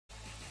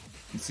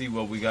Let's see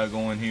what we got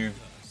going here.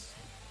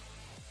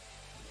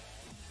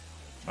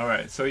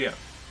 Alright, so yeah.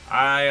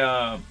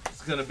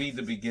 It's gonna be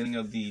the beginning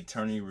of the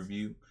Tourney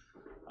review.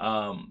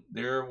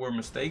 There were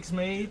mistakes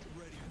made,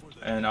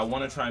 and I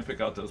want to try and pick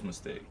out those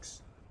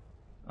mistakes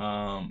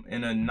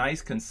in a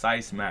nice,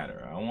 concise manner.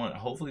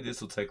 Hopefully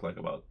this will take like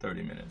about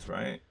 30 minutes,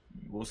 right?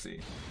 We'll see.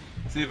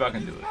 See if I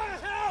can do it.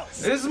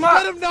 It's my.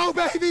 Let him know,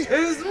 baby.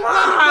 It's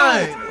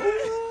mine.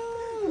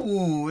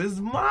 Ooh, it's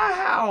my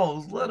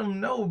house. Let him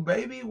know,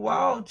 baby.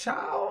 Wild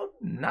Child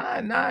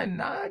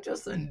 999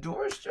 just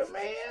endorsed your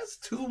man's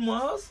 2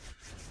 months.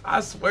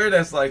 I swear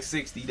that's like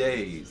 60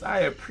 days.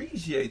 I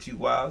appreciate you,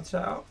 Wild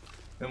Child,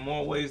 in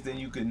more ways than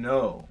you could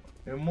know.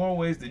 In more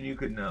ways than you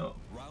could know.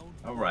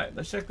 All right,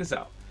 let's check this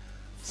out.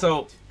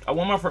 So I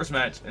won my first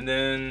match, and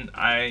then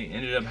I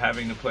ended up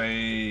having to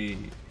play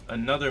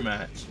another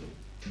match.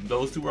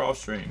 Those two were off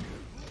stream,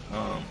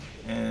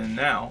 and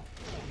now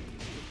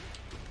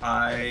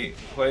I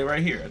play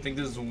right here. I think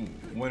this is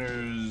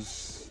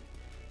winners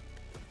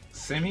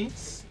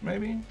semis,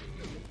 maybe.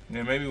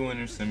 Yeah, maybe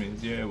winners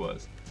semis. Yeah, it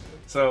was.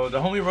 So the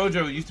homie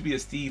Rojo used to be a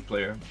Steve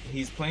player.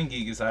 He's playing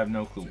Gigas. I have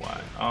no clue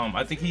why.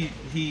 I think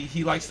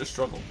he likes to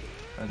struggle.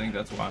 I think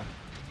that's why.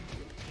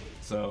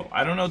 So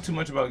I don't know too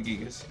much about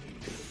Gigas.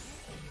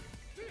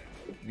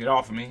 Get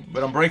off of me.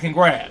 But I'm breaking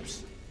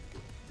grabs.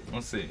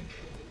 Let's see.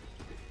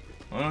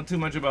 I don't know too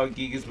much about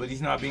Gigas, but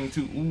he's not being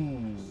too.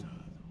 Ooh.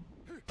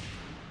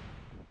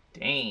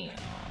 Damn.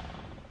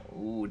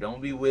 Ooh,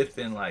 don't be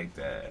whiffing like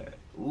that.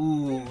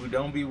 Ooh,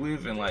 don't be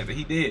whiffing like that.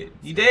 He did.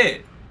 He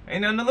did.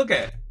 Ain't nothing to look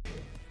at.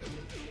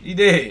 He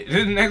did. This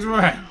is the next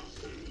round.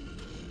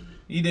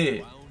 He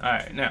did.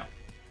 Alright, now.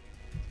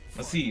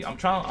 Let's see.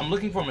 I'm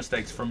looking for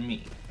mistakes from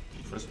me.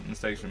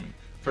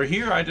 For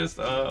here, I just,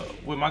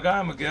 with my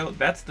guy Miguel,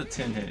 that's the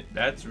 10 hit.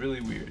 That's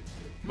really weird.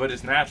 But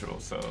it's natural,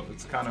 so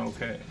it's kind of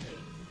okay.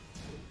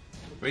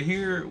 But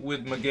here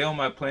with Miguel,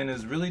 my plan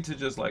is really to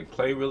just like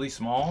play really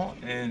small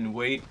and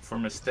wait for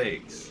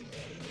mistakes.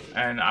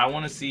 And I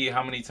want to see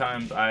how many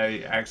times I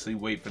actually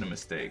wait for the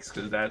mistakes,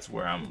 because that's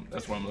what I'm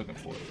looking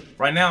for.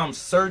 Right now I'm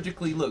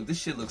surgically, look, this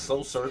shit looks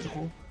so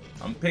surgical.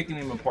 I'm picking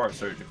him apart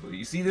surgically.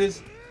 You see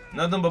this?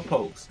 Nothing but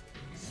pokes.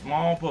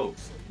 Small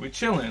pokes. We're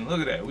chilling.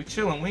 Look at that. We're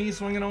chilling. We ain't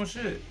swinging on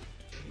shit.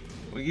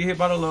 We get hit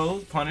by the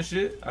lows, punish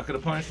it. I could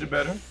have punished it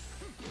better.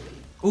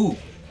 Ooh.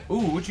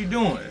 Ooh, what you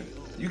doing?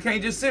 You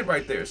can't just sit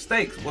right there.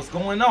 Stakes, what's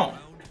going on?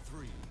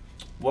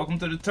 Welcome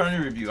to the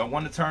Tourney review. I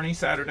won the Tourney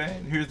Saturday.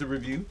 Here's the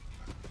review.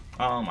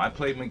 I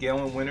played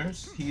Miguel in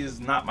winners. He is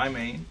not my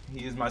main.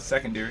 He is my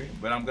secondary,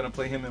 but I'm going to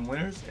play him in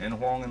winners and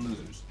Hwoarang in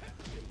losers.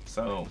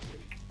 So,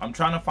 I'm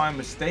trying to find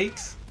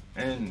mistakes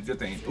and good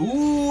things.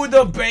 Ooh,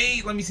 the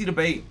bait. Let me see the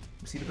bait.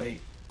 Let me see the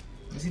bait.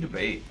 Let me see the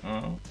bait.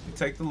 We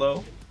take the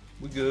low.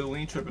 We good. We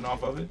ain't tripping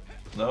off of it.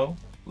 Low.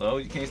 Low,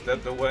 you can't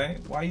step the way.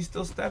 Why you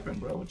still stepping,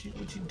 bro? What you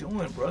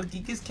doing, bro? He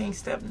just can't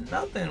step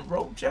nothing,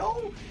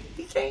 Rojo.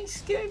 He can't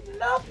skip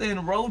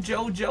nothing,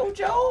 Rojo,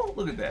 Jojo.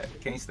 Look at that.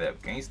 Can't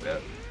step, can't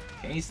step,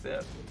 can't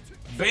step.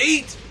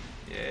 Bait!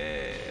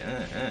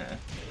 Yeah.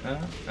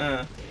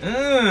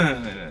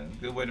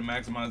 Good way to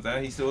maximize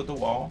that. He's still at the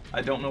wall.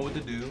 I don't know what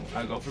to do.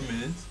 I go for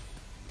mids.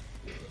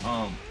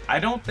 I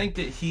don't think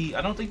the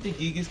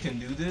Gigas can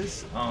do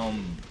this.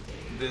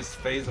 This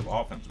phase of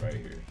offense right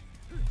here.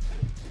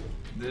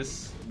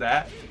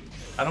 That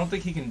I don't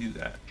think he can do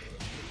that.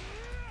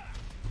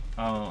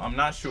 I'm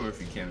not sure if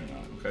he can or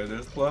not. Okay,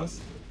 there's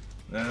plus.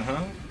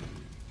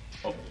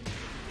 Oh,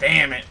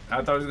 damn it!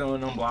 I thought he was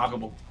going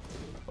unblockable.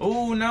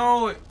 Oh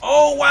no!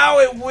 Oh wow!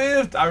 It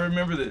whiffed. I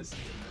remember this.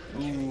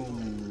 Ooh.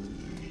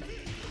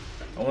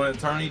 I won a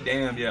Tourney.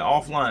 Damn, yeah.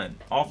 Offline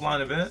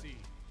event.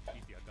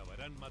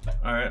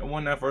 All right, I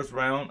won that first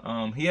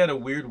round. He had a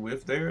weird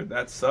whiff there.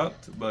 That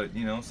sucked, but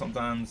you know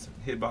sometimes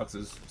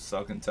hitboxes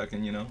suck in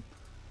Tekken. You know.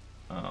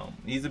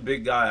 He's a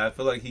big guy. I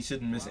feel like he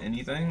shouldn't miss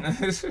anything.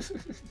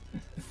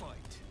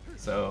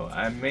 So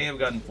I may have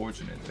gotten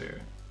fortunate there.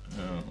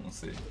 Let's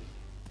see.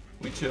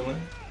 We chilling.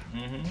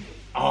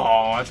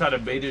 Oh, I tried to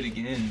bait it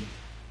again.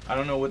 I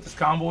don't know what this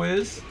combo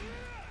is.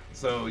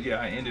 So yeah,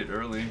 I ended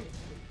early.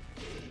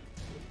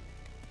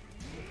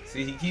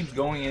 See, he keeps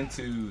going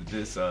into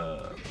this.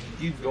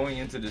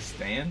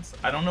 Stance.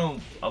 I don't know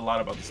a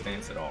lot about the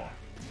stance at all.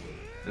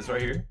 This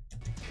right here.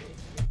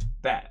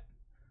 That.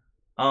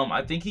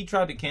 I think he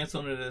tried to cancel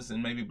into this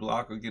and maybe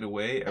block or get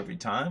away every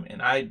time,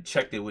 and I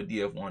checked it with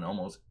DF1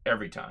 almost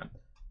every time.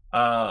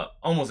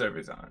 Almost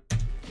every time.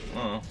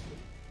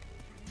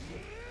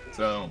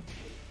 So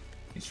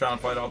he's trying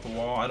to fight off the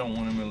wall. I don't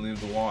want him to leave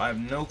the wall. I have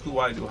no clue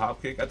why I do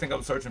hop kick. I think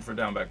I'm searching for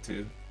down back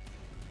 2.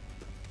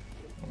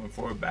 I went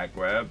for a back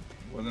grab.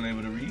 Wasn't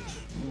able to reach.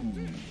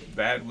 Ooh,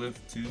 bad whiff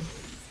 2.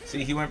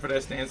 See, he went for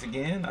that stance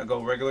again. I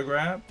go regular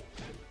grab.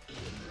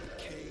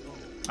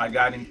 I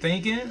got him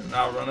thinking, and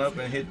I'll run up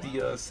and hit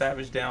the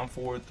Savage down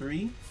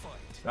 4-3.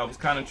 That was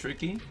kind of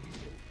tricky.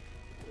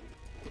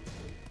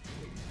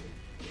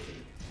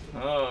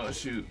 Oh,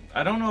 shoot.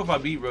 I don't know if I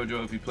beat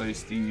Rojo if he plays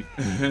Steve.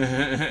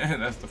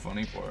 That's the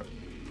funny part.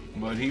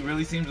 But he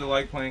really seems to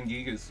like playing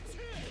Gigas.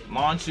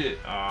 Launch it.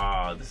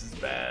 Ah, this is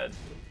bad.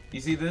 You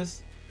see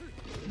this?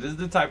 This is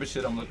the type of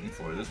shit I'm looking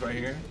for. This right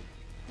here.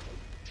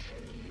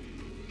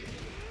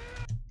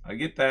 I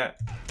get that.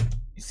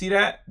 You see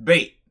that?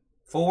 Bait.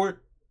 Forward.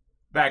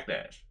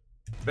 Backdash.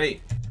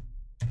 Bait.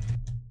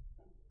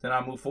 Then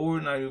I move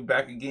forward and I move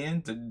back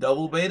again to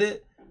double bait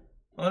it.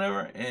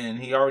 Whatever. And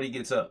he already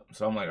gets up.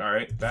 So I'm like,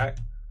 alright, back.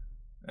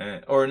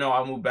 And, or no,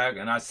 I move back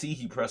and I see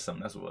he pressed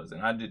something. That's what it was.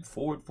 And I did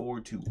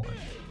forward, 2, 1.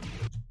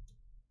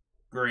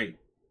 Great.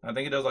 I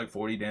think it does like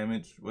 40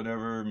 damage,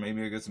 whatever.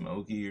 Maybe I get some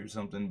Oki or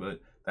something, but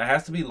that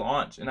has to be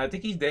launched. And I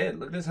think he's dead.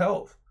 Look at his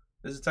health.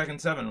 This is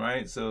Tekken 7,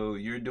 right? So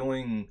you're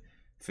doing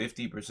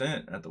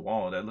 50% at the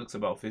wall. That looks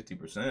about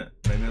 50%,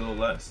 maybe a little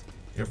less.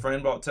 Your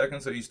friend bought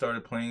Tekken, so you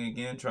started playing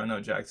again, trying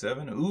out Jack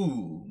 7.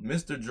 Ooh,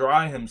 Mr.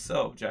 Dry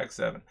himself, Jack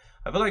 7.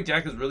 I feel like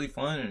Jack is really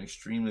fun and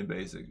extremely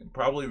basic, and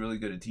probably really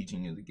good at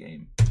teaching you the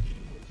game.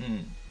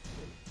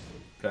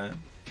 Okay,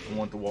 I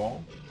want the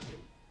wall.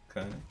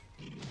 Okay.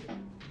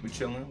 We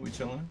chilling, we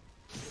chilling.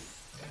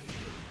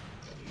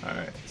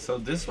 Alright, so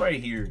this right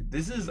here,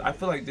 this is, I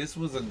feel like this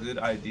was a good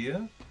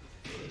idea.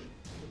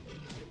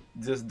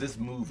 Just this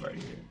move right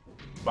here,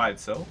 by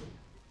itself.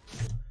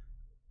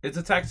 It's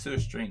attached to a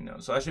string though,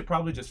 so I should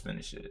probably just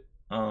finish it.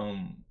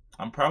 I'm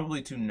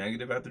probably too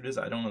negative after this.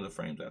 I don't know the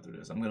frames after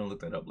this. I'm gonna look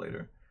that up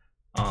later.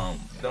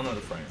 Don't know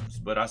the frames,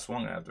 but I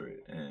swung after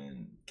it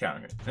and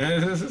countered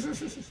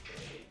it.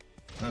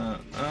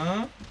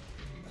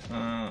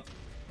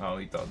 Oh,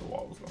 he thought the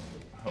wall was going.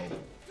 Oh.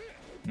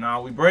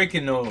 Nah, we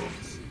breaking those.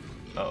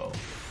 Uh-oh.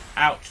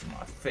 Ouch,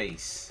 my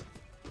face.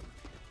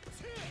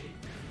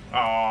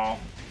 Oh.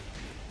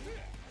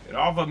 Get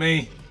off of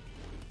me.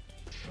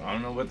 I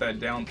don't know what that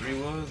down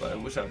 3 was. I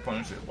wish I'd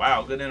punished it.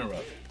 Wow, good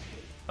interrupt.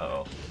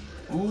 Uh-oh.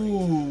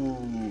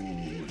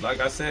 Ooh. Like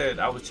I said,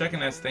 I was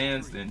checking that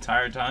stance the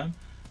entire time.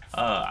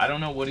 I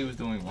don't know what he was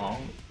doing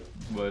wrong.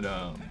 But,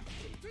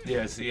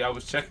 yeah, see, I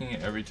was checking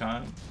it every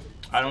time.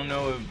 I don't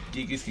know if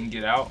Geekies can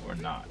get out or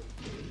not.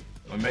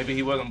 Or maybe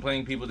he wasn't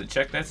playing people to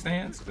check that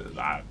stance, because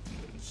I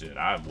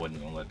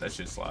wasn't gonna let that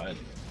shit slide.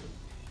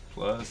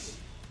 Plus,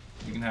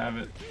 you can have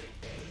it.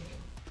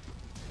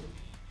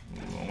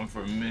 Ooh, I went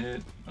for a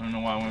mid. I don't know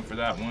why I went for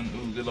that one.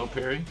 Ooh, good low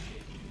parry.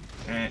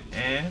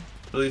 And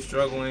really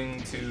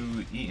struggling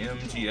to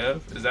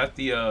EMGF. Is that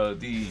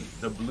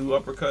the blue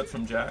uppercut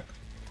from Jack?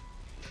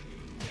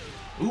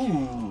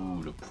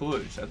 Ooh, the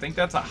push. I think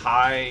that's a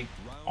high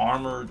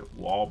armored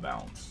wall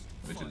bounce,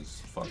 which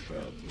is fucked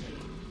up.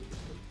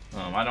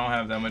 I don't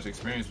have that much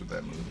experience with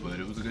that move, but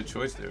it was a good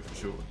choice there for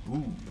sure.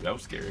 Ooh, that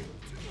was scary.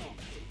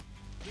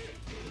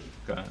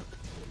 Okay.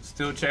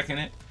 Still checking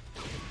it.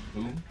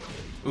 Ooh.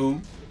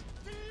 Ooh.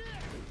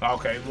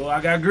 Okay, well, I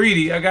got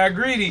greedy. I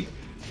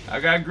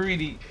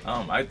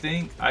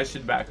think I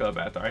should back up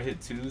after I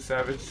hit 2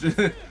 Savage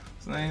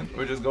Slam,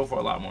 or just go for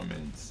a lot more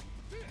mids.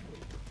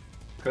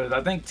 Because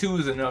I think 2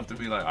 is enough to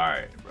be like,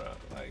 alright, bro.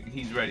 Like,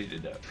 he's ready to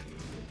duck.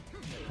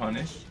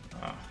 Punish.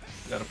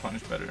 Gotta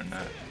punish better than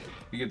that.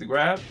 You get the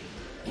grab.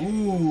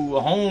 Ooh,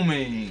 a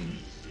homing.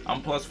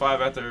 I'm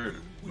 +5 after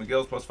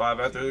Miguel's +5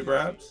 after the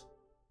grabs.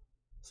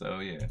 So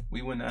yeah,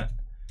 we win that.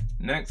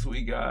 Next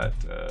we got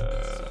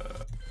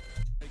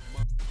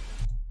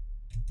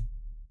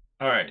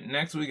alright,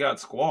 next we got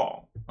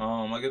Squall.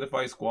 I get to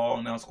fight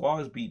Squall. Now Squall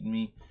has beaten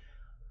me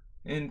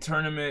in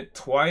tournament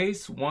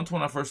twice. Once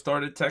when I first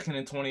started Tekken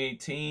in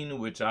 2018,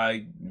 which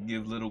I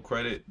give little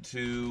credit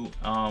to,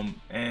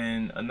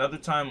 and another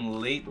time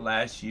late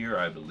last year,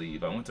 I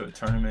believe. I went to a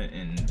tournament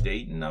in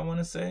Dayton, I want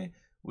to say,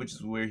 which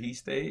is where he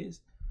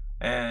stays.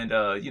 And,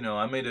 you know,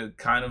 I made a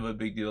kind of a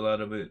big deal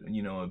out of it,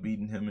 you know,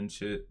 beating him and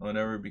shit,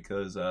 whatever,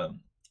 because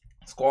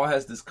Squall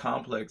has this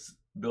complex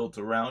built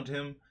around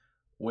him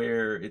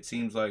where it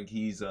seems like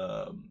he's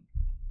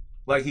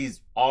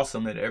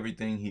awesome at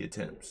everything he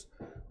attempts.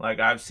 Like,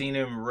 I've seen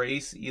him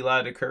race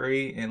Eli to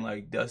Curry and,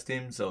 like, dust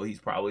him, so he's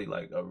probably,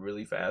 like, a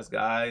really fast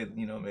guy,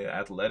 you know, maybe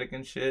athletic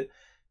and shit,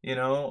 you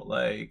know,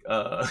 like,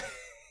 I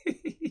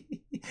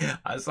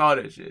saw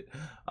that shit.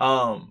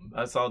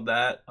 I saw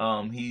that.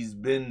 He's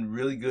been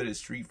really good at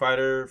Street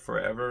Fighter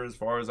forever, as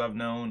far as I've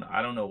known.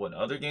 I don't know what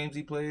other games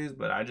he plays,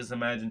 but I just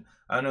imagine,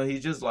 I don't know,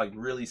 he's just, like,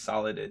 really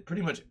solid at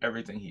pretty much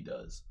everything he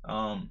does.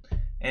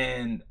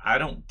 And I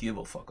don't give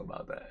a fuck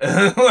about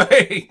that.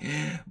 Like,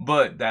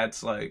 but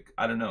that's like,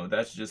 I don't know,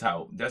 that's just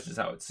how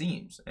it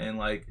seems. And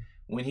like,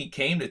 when he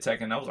came to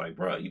Tekken, I was like,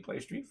 bro, you play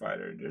Street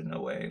Fighter, there's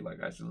no way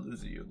like I should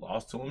lose to you.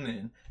 Lost to him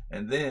then.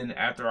 And then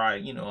after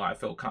I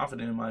felt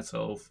confident in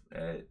myself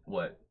at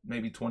what,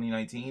 maybe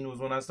 2019 was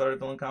when I started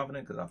feeling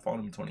confident, because I fought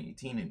him in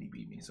 2018 and he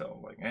beat me. So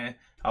like,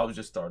 I was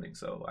just starting,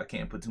 so I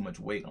can't put too much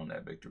weight on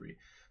that victory.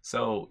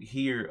 So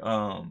here,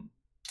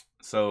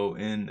 so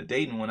in the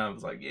Dayton one, I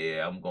was like,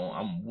 yeah, I'm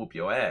whoop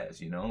your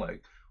ass, you know,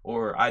 like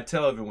Or I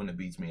tell everyone that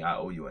beats me, I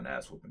owe you an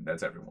ass whooping.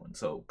 That's everyone.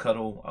 So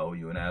Cuddle, I owe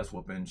you an ass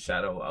whooping.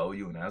 Shadow, I owe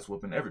you an ass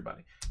whooping.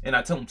 Everybody. And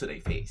I tell them to their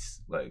face.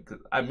 Like,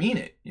 'cause I mean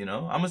it, you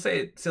know. I'm going to say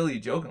it silly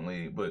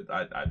jokingly, but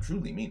I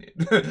truly mean it.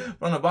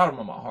 From the bottom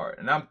of my heart.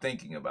 And I'm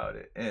thinking about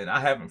it. And I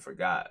haven't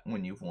forgot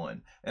when you've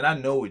won. And I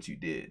know what you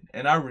did.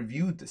 And I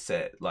reviewed the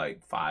set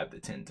like 5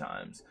 to 10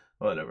 times.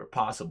 Whatever,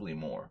 possibly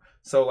more.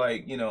 So,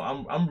 like, you know,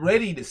 I'm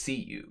ready to see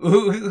you.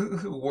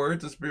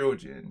 Word to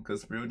Spirulgen.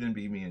 Because Spirulgen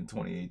beat me in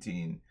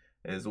 2018.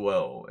 As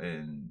well,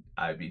 and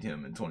I beat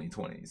him in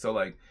 2020. So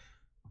like,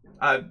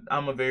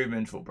 I'm a very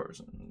vengeful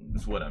person.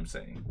 Is what I'm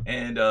saying.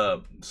 And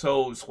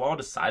so Squall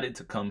decided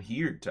to come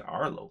here to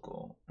our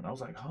local, and I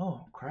was like,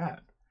 oh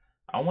crap!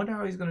 I wonder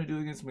how he's gonna do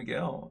against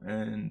Miguel.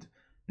 And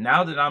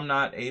now that I'm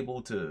not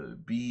able to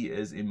be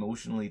as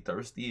emotionally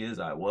thirsty as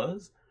I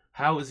was,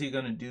 how is he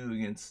gonna do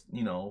against,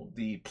 you know,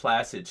 the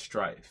placid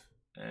Stryfe?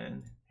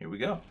 And here we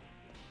go.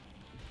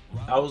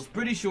 I was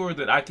pretty sure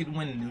that I could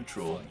win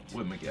neutral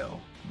with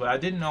Miguel, but I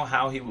didn't know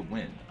how he would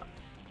win.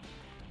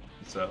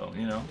 So,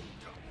 you know,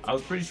 I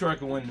was pretty sure I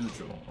could win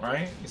neutral,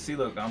 right? You see,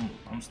 look, I'm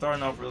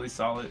starting off really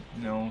solid,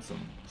 you know,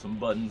 some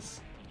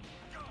buttons.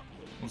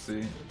 We'll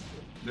see.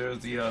 There's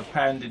the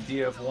patented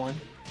DF1.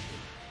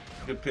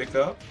 Good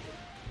pickup.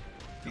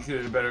 He could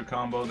have a better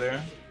combo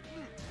there.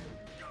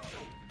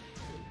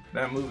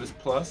 That move is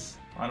plus.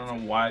 I don't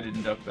know why I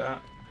didn't duck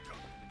that.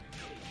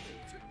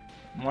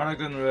 Hwoarang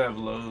doesn't really have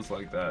lows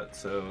like that,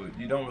 so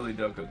you don't really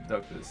duck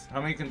this.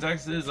 How many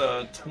contexts is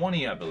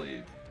 20, I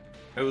believe.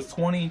 It was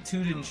 20,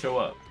 2 didn't show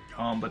up,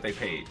 but they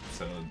paid,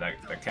 so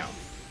that counts.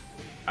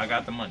 I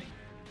got the money.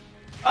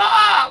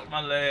 Ah,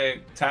 my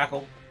leg.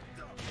 Tackle.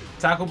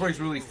 Tackle breaks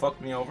really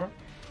fucked me over.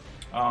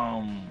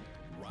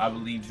 I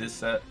believe this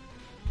set,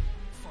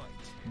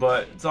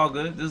 but it's all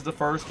good. This is the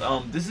first.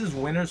 This is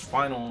winners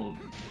final.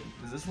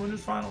 Is this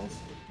winners finals?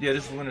 Yeah,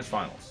 this is winners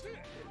finals.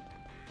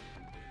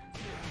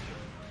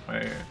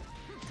 Right here.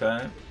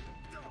 Okay.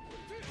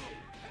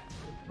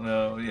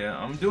 Well, yeah,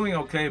 I'm doing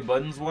okay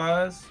buttons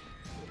wise.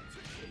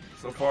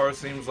 So far it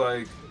seems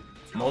like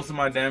most of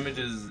my damage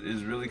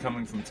is really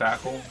coming from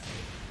tackle.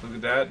 Look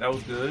at that, that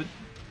was good.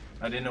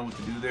 I didn't know what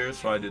to do there,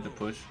 so I did the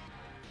push.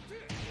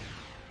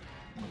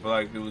 I feel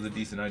like it was a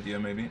decent idea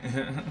maybe.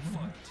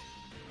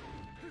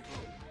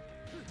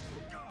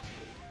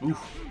 Oof.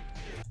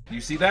 You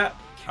see that?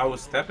 I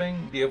was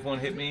stepping, DF1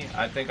 hit me.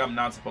 I think I'm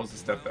not supposed to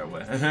step that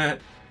way.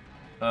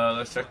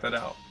 Let's check that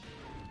out.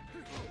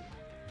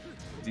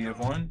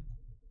 DF1,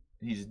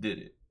 he just did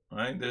it,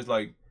 right? There's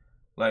like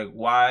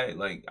why,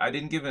 like I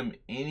didn't give him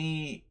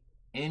any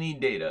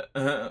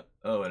data.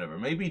 Oh, whatever.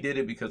 Maybe he did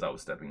it because I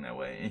was stepping that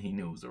way and he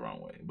knew it was the wrong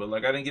way. But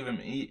like I didn't give him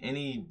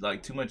any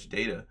like too much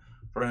data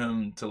for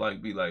him to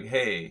like be like,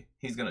 hey,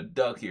 he's gonna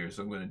duck here,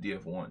 so I'm gonna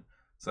DF1.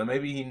 So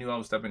maybe he knew I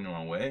was stepping the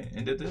wrong way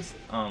and did this.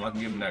 I can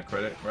give him that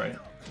credit, right?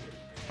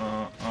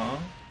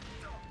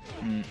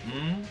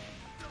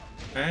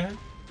 And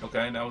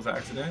okay, that was an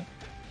accident.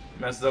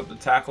 Messes up the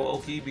tackle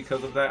Oki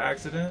because of that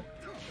accident.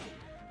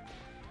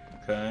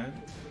 Okay.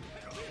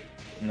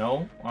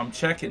 No, I'm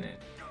checking it.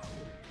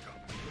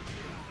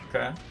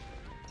 Okay.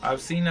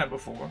 I've seen that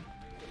before.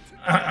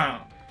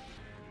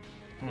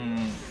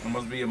 It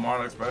must be a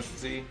Marlock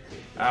specialty.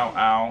 Ow,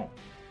 ow.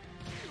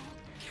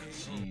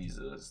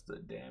 Jesus, the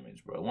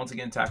damage, bro. Once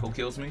again, tackle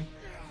kills me.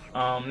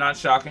 Not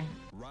shocking.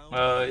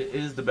 It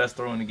is the best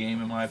throw in the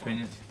game, in my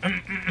opinion.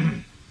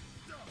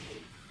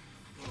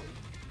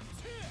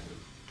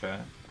 Okay,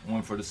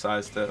 went for the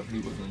side step. He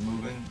wasn't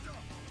moving.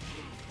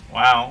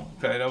 Wow.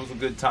 Okay, that was a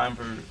good time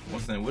for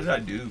what's the name? What did I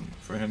do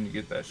for him to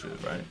get that shit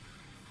right?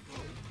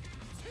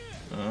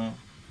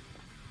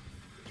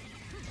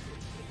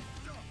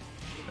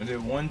 I did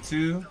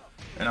 1-2,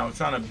 and I was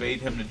trying to bait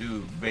him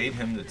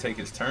to take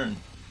his turn,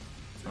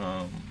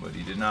 but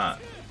he did not.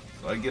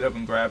 So I get up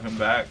and grab him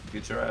back.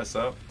 Get your ass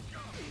up.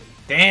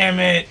 Damn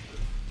it!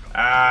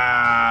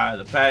 Ah,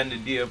 the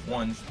patented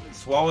DF1s.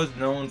 Swall is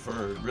known for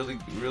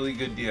really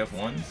good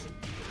DF1s.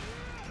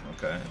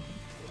 Okay.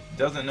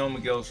 Doesn't know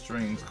Miguel's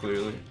strings,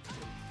 clearly.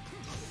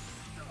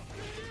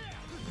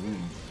 Ooh,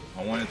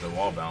 I wanted the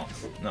wall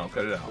bounce. No,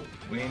 cut it out.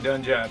 We ain't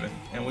done jabbing,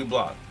 and we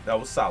blocked. That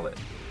was solid.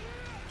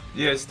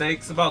 Yeah,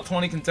 stakes, about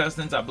 20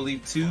 contestants. I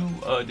believe 2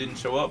 didn't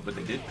show up, but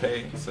they did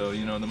pay. So,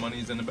 you know, the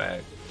money's in the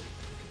bag.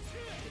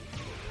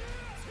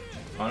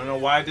 I don't know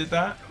why I did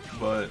that,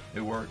 but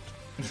it worked.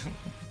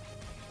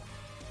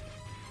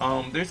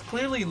 There's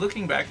clearly,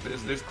 looking back at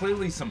this, there's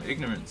clearly some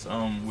ignorance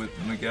with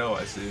Miguel,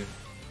 I see.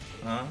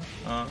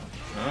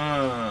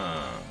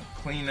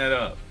 Clean that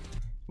up.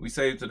 We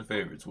saved to the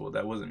favorites. Well,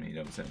 that wasn't me,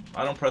 that was him.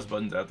 I don't press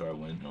buttons after I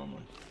win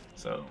normally.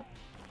 So,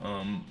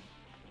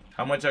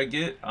 how much I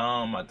get?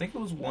 I think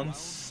it was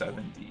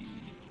 170.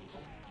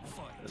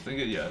 I think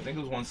it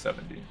was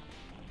 170.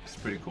 It's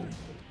pretty cool.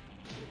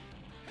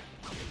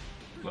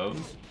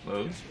 Lows.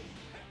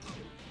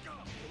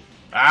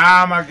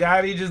 Ah, my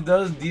God, he just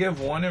does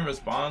DF1 in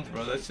response,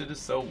 bro. That shit is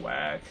so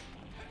whack.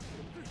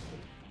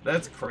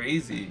 That's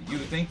crazy. You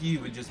would think he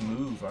would just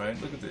move, right?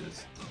 Look at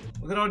this.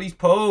 Look at all these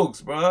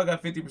pogs, bro. I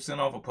got 50%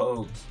 off of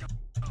pogs.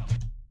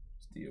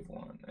 It's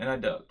And I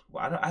ducked.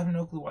 Well, I have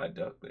no clue why I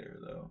ducked there,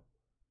 though.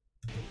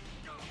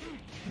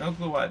 No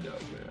clue why I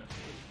ducked there.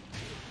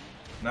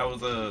 That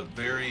was a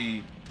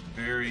very,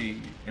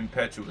 very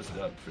impetuous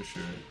duck for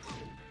sure.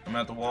 I'm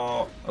at the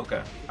wall.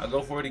 Okay. I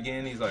go for it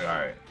again. He's like,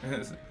 alright.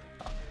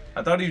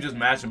 I thought he was just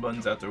mashing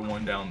buttons after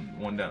 1 down,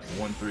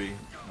 1-3,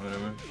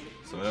 whatever.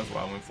 So that's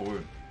why I went for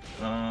it.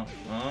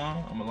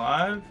 I'm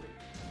alive.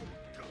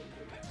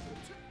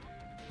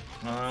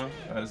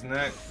 That's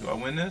next. Do I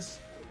win this?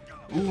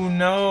 Ooh,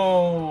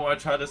 no! I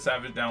tried to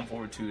savage down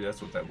forward 2.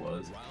 That's what that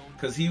was.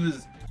 Because he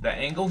was, the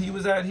angle he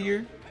was at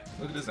here.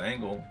 Look at this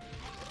angle.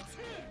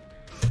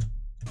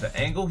 The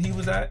angle he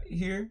was at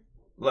here.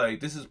 Like,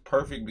 this is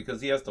perfect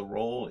because he has to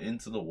roll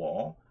into the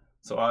wall.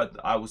 So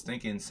I was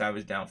thinking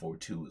savage down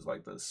forward 2 was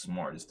like the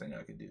smartest thing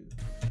I could do.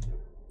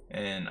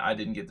 And I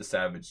didn't get the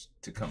savage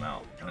to come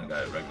out. And I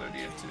got a regular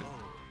DF2.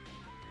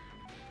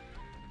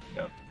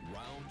 Yep.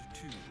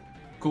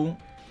 Cool.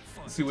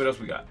 Let's see what else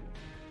we got.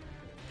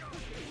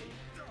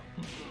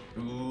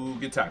 Ooh,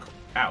 get tackled.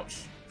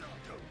 Ouch.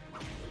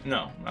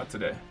 No, not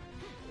today.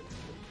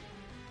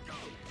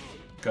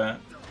 Okay.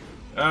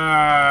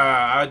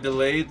 I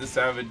delayed the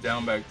savage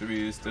down back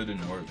 3. It still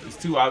didn't work. It's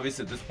too obvious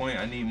at this point.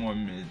 I need more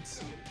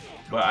mids.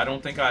 But I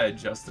don't think I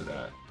adjusted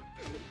that.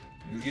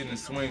 He's getting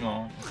his swing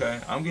on.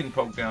 Okay. I'm getting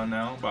poked down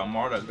now by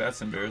Marduk.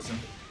 That's embarrassing.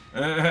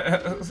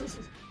 I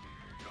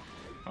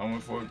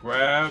went for a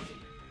grab.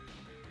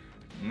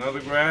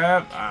 Another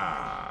grab.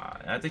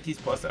 I think he's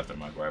plus after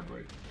my grab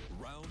break.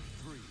 Round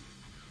 3.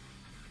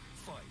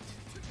 Fight.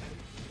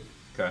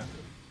 Okay.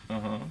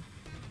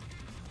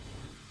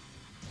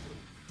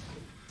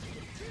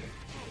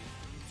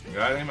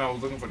 Got him. I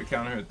was looking for the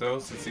counter hit though,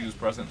 since he was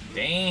pressing.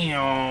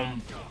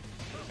 Damn.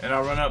 And I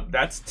run up.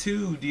 That's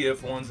 2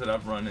 DF1s that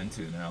I've run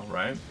into now,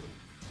 right?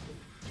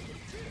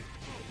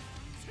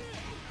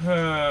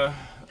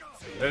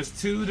 There's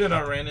 2 that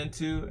I ran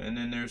into, and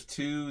then there's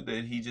 2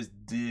 that he just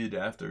did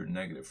after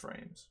negative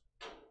frames.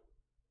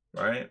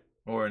 Right?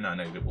 Or not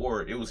negative,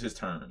 or it was his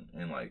turn,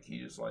 and like he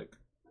just like,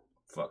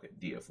 fuck it,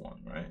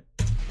 DF1, right?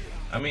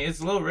 I mean,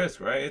 it's low risk,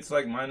 right? It's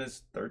like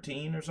minus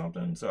 13 or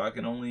something, so I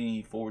can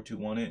only forward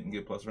 2-1 it and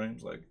get plus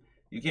frames. Like,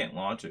 you can't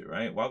launch it,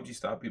 right? Why would you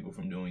stop people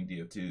from doing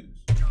DF2s?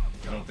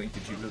 I don't think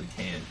that you really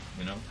can,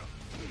 you know?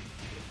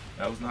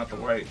 That was not the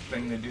right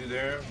thing to do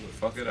there, but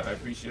fuck it, I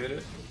appreciate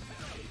it.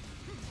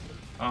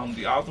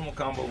 The optimal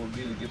combo would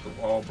be to get the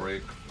wall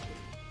break,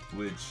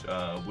 which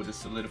would have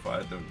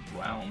solidified the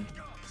round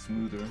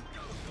smoother.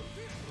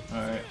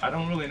 Alright, I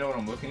don't really know what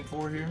I'm looking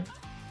for here.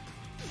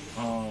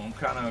 I'm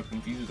kind of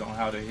confused on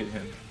how to hit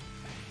him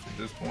at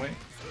this point.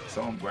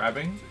 So I'm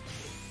grabbing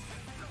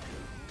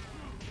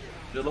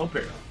the low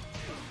pair.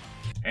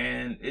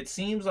 And it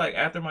seems like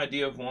after my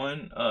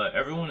DF1,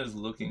 everyone is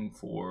looking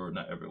for,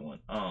 not everyone,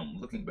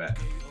 looking back.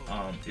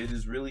 It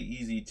is really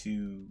easy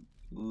to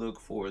look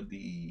for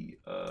the,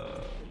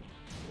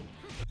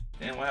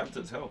 damn, what happened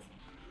to his health?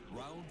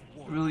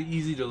 Really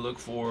easy to look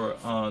for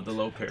the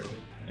low pair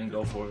and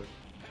go for it.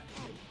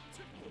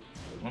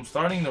 I'm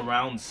starting the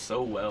round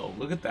so well.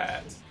 Look at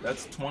that.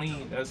 That's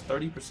 20, that's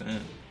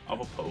 30%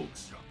 off of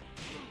pokes.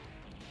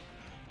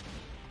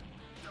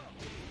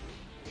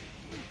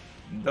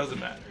 Doesn't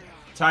matter.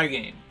 Tie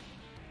game.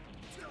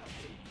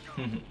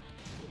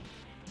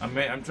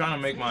 I'm trying to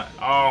make my,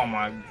 oh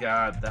my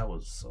god, that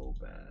was so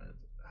bad.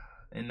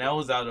 And that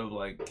was out of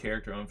like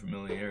character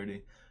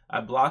unfamiliarity. I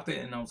blocked it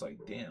and I was like,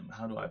 damn,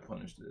 how do I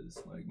punish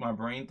this? Like my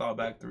brain thought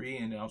back 3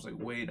 and then I was like,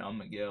 wait, I'm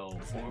Miguel.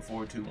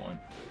 4-4-2-1.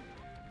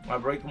 I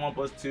break the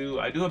 1+2.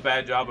 I do a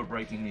bad job of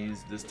breaking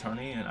this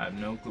tourney, and I have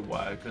no clue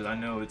why, because I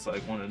know it's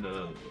like one of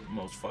the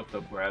most fucked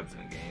up grabs in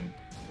the game.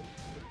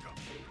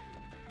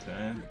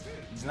 Okay.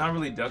 He's not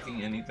really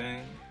ducking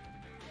anything.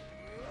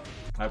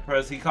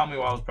 He caught me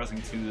while I was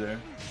pressing 2 there.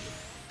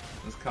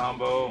 This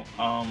combo.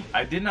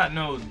 I did not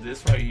know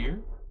this right here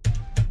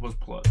was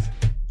plus.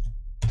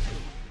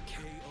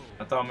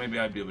 I thought maybe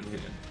I'd be able to hit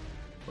him,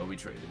 but we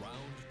traded.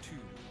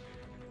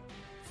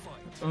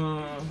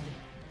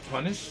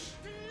 Punish.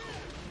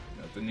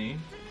 Got the knee.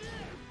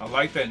 I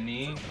like that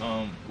knee.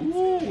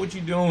 Ooh, what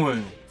you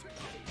doing?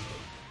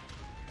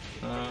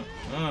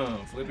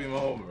 Flip him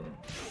over.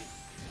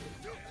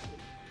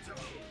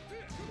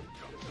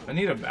 I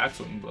need a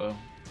backswing blow.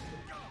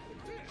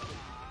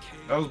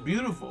 That was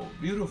beautiful,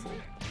 beautiful.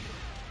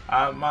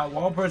 My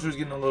wall pressure is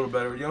getting a little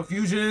better. Yo,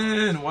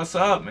 Fusion, what's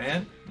up,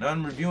 man?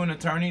 Nothing, reviewing a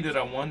tourney that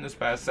I won this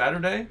past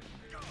Saturday.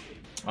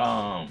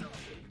 I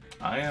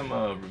am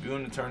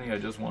reviewing the tourney I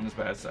just won this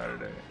past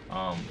Saturday.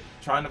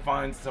 Trying to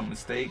find some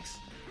mistakes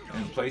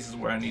and places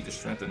where I need to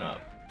strengthen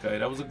up. Okay,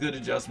 that was a good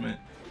adjustment.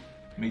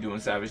 Me doing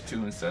Savage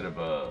 2 instead of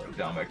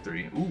down back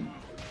 3. Ooh,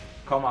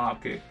 call my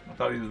hop kick. I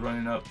thought he was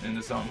running up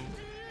into something.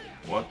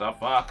 What the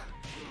fuck?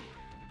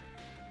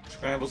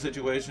 Scramble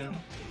situation.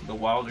 The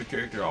wilder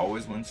character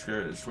always wins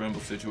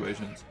scramble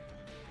situations.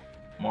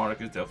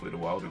 Marduk is definitely the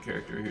wilder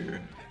character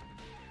here.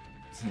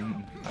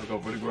 I go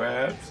for the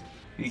grabs.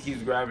 He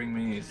keeps grabbing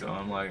me, so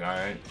I'm like,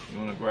 alright, you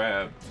wanna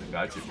grab? I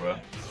got you, bruh.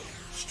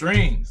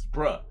 Strings,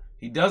 bruh.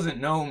 He doesn't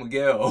know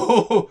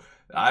Miguel.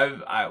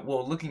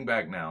 Well, looking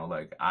back now,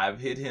 like I've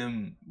hit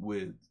him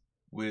with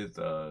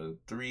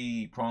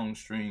 3-pronged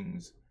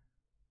strings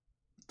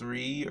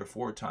 3 or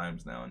 4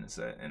 times now in the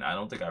set, and I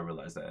don't think I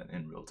realized that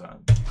in real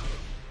time.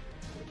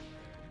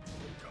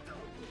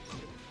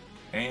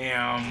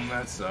 Damn,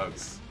 that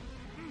sucks.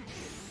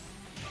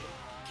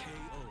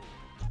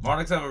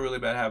 Monarchs have a really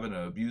bad habit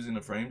of abusing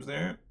the frames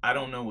there. I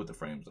don't know what the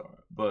frames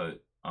are,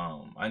 but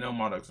I know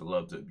Monarchs would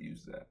love to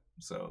abuse that.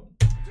 So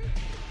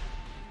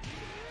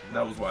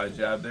that was why I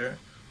jabbed there.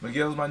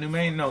 Miguel's my new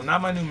main. No, not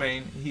my new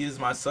main. He is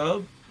my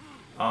sub.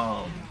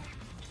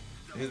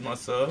 He's my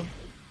sub.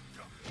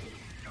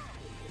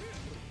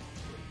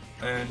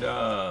 And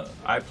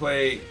I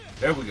play.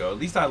 There we go. At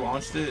least I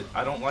launched it.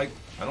 I don't like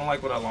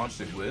what I launched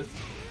it with.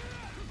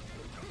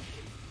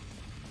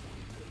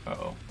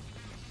 Uh-oh.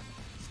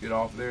 Let's get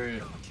off there.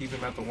 Keep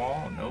him at the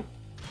wall. Nope.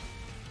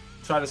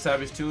 Try to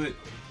savage to it.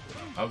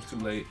 I was too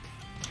late.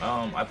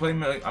 I play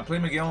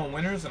Miguel in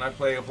winners, and I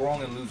play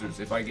Hwoarang in losers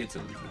if I get to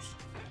losers.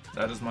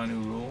 That is my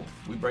new rule.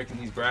 We breaking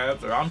these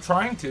grabs, or I'm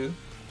trying to.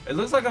 It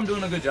looks like I'm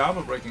doing a good job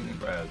of breaking the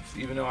grabs,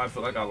 even though I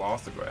feel like I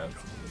lost the grabs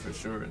for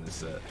sure in this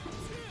set.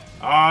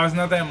 Ah, it's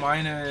not that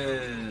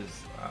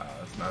minus.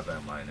 It's not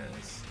that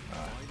minus.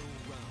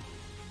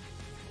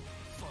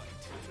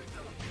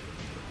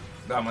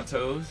 Got my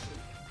toes.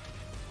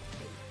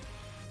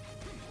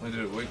 When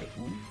did it wake up?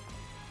 Ooh.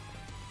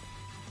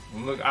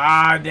 Look,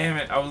 damn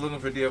it. I was looking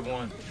for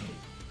DF1.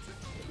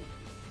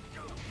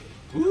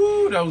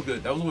 Ooh, that was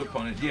good. That was a whip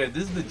punish. Yeah,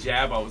 this is the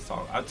jab I was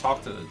talking. I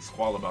talked to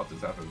Squall about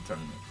this after the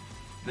tournament.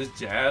 This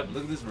jab,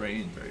 look at this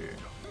range right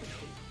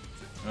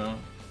here.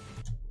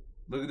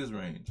 Look at this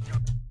range.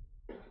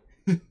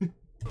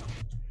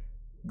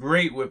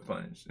 Great whip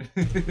punch.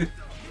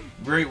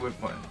 Great whip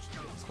punch.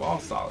 Squall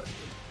solid.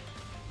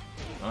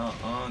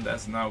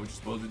 That's not what you're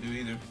supposed to do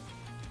either.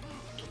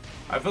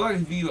 I feel like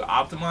if you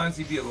optimize,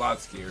 he'd be a lot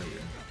scarier.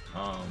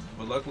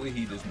 But luckily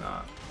he does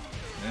not.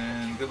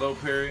 And good low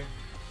parry.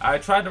 I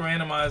tried to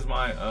randomize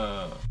my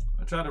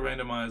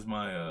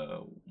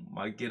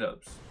my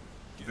get-ups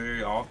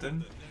very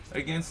often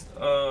against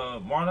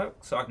Monarch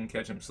so I can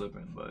catch him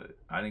slipping, but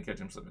I didn't catch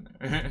him slipping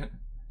there.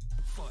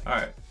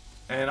 Alright.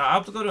 And I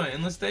opted to go to an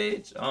endless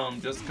stage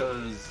just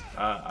because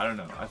I don't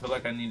know. I feel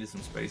like I needed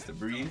some space to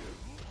breathe.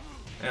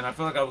 And I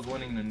feel like I was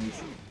winning the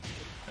neutral.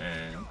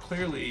 And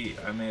clearly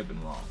I may have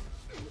been wrong.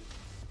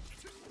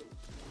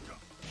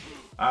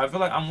 I feel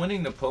like I'm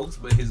winning the pokes,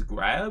 but his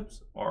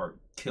grabs are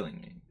killing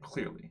me.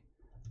 Clearly.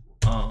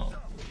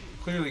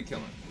 Clearly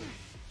killing me.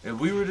 If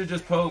we were to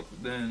just poke,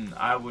 then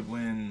I would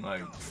win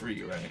like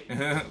free,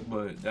 right?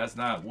 But that's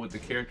not what the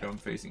character I'm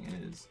facing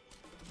is.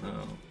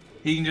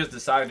 He can just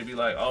decide to be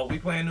like, oh, we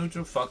playing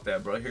neutral? Fuck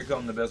that, bro. Here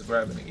come the best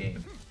grab in the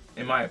game.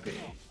 In my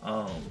opinion.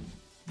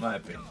 My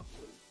opinion.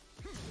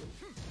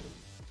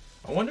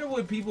 I wonder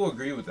what people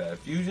agree with that.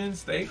 Fusion,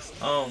 stakes?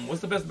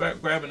 What's the best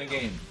grab in the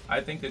game?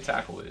 I think the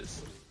tackle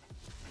is.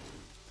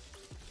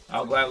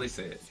 I'll gladly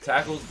say it.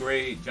 Tackle's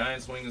great.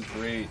 Giant swing is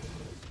great.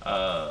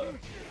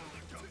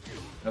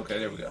 Okay,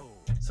 there we go.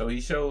 So he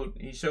showed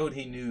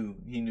he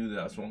knew that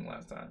I swung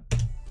last time.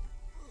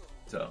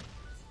 So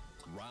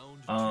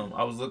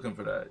I was looking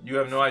for that. You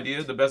have no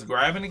idea the best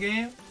grab in the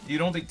game? You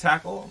don't think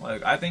tackle?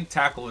 Like, I think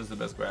tackle is the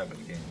best grab in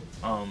the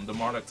game. The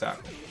Marduk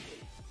tackle.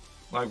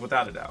 Like,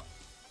 without a doubt.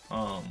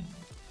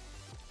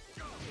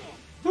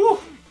 Whew.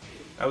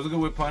 That was a good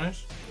whip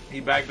punish. He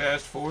backdashed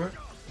forward.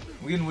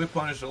 We getting whip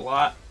punished a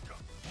lot.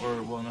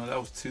 Or, well, no, that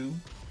was 2.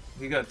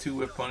 He got 2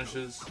 whip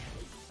punishes.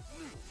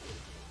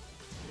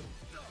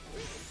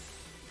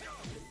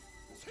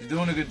 He's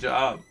doing a good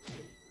job.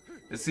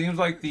 It seems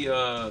like the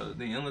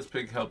endless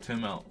pick helped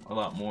him out a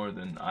lot more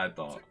than I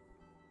thought.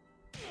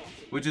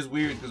 Which is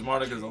weird because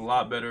Marduk is a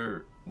lot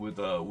better with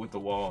the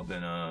wall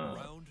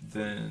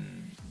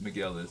than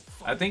Miguel is.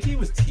 I think he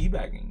was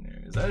teabagging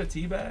there. Is that a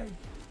teabag?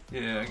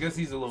 Yeah, I guess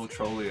he's a little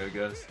trolly, I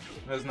guess.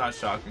 That's not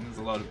shocking. There's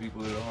a lot of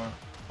people that are.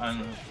 I don't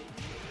know.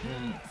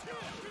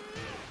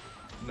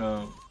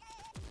 No.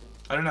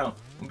 I don't know.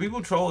 When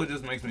people troll, it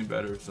just makes me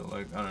better. So,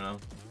 like, I don't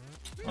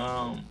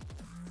know.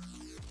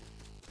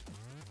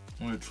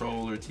 I'm gonna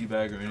troll or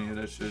teabag or any of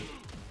that shit.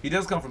 He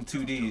does come from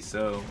 2D,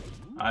 so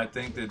I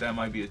think that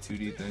might be a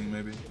 2D thing,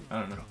 maybe. I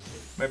don't know.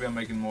 Maybe I'm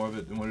making more of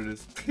it than what it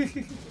is.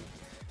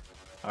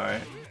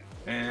 Alright.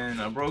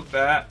 And I broke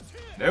that.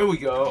 There we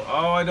go.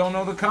 Oh, I don't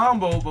know the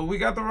combo, but we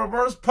got the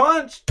reverse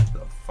punch. What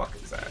the fuck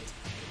is that?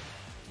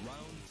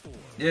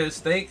 Yeah,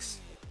 stakes.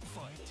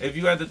 If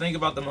you had to think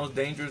about the most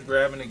dangerous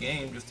grab in the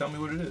game, just tell me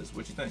what it is.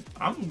 What you think?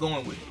 I'm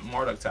going with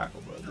Marduk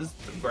tackle, bro. This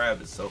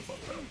grab is so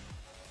fucked up.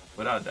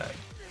 Without that.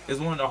 It's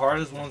one of the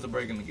hardest ones to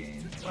break in the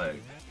game.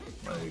 Like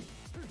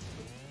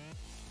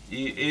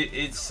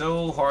it's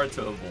so hard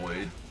to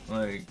avoid.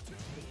 Like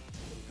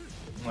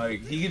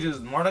he could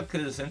just Marduk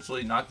could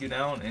essentially knock you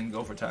down and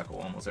go for tackle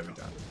almost every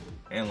time,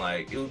 and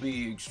like it would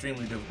be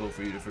extremely difficult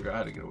for you to figure out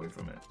how to get away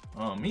from it.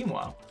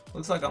 Meanwhile,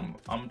 looks like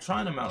I'm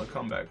trying to mount a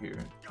comeback here.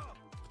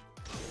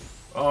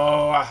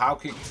 Oh, I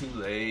hop kicked too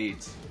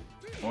late,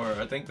 or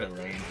I think the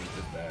range is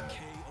just bad.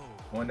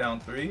 1 down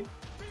 3.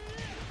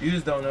 You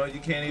just don't know.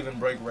 You can't even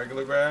break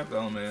regular grabs.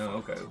 Oh man.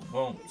 Okay.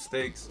 Well,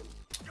 stakes.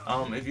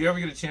 If you ever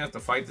get a chance to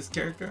fight this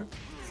character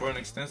for an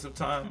extensive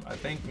time, I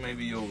think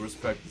maybe you'll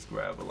respect this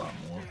grab a lot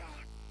more.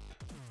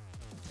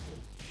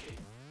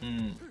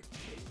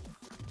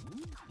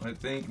 I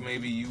think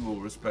maybe you will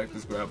respect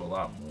this grab a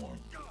lot more.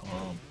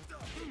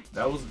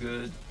 That was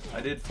good.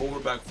 I did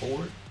forward, back,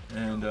 forward,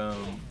 and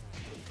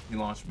he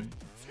launched me.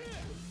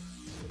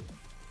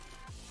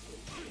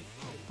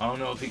 I don't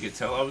know if he could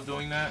tell I was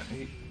doing that.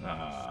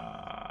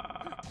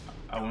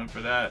 I went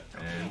for that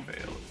and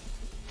failed.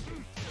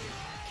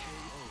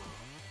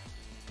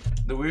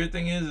 The weird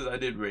thing is I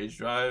did rage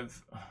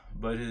drive,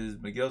 but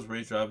Miguel's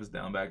rage drive is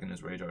down back and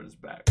his rage art is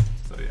back.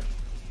 So yeah,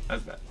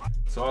 that's bad.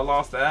 So I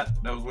lost that.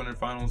 That was winner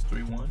finals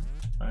 3-1.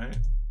 Alright.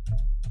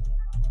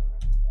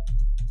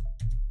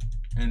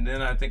 And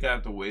then I think I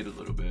have to wait a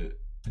little bit.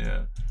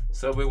 Yeah.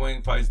 Subway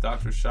Wang fights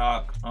Dr.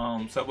 Shock.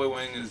 Subway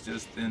Wang is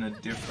just in a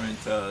different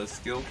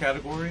skill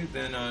category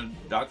than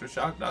Dr.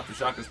 Shock. Dr.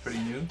 Shock is pretty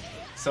new.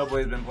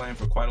 Subway's been playing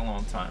for quite a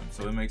long time,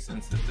 so it makes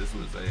sense that this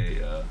was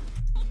a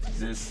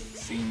it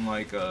seemed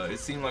like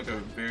a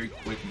very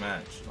quick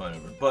match,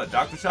 whatever. But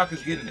Dr. Shock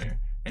is getting there,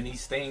 and he's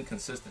staying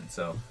consistent.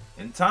 So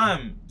in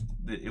time,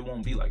 it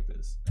won't be like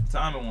this. In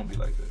time, it won't be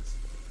like this.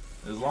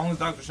 As long as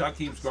Dr. Shock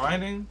keeps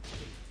grinding,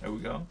 there we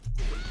go.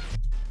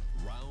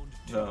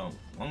 So,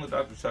 as long as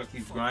Dr. Shock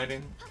keeps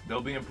grinding,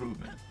 there'll be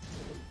improvement.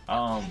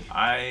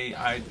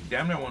 I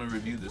damn near want to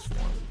review this for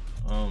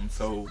him.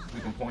 So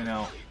we can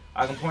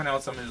I can point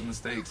out some of his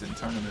mistakes in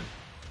tournament.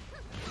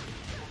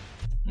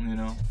 You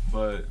know,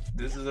 but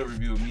this is a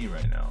review of me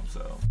right now,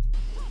 so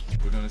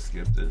we're gonna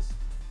skip this.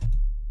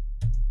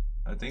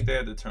 I think they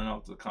had to turn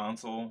off the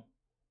console.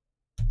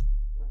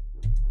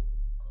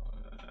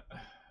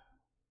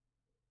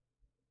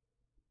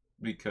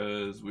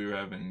 Because we were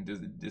having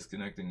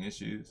disconnecting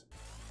issues.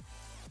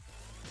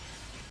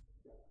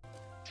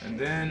 And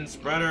then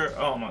Spreader,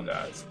 oh my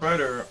god,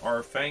 Spreader,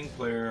 our Fang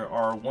player,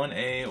 our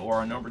 1A or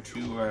our number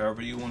 2, or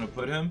however you want to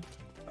put him,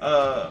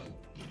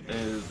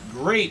 is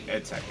great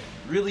at Tekken,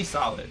 really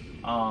solid.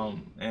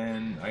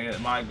 And I get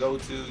my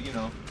go-to, you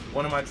know,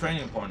 one of my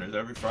training partners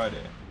every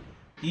Friday.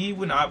 He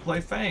would not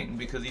play Fang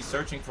because he's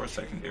searching for a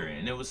secondary,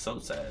 and it was so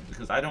sad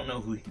because I don't know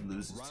who he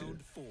loses to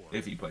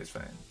if he plays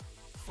Fang.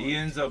 He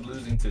ends up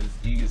losing to his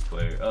Gigas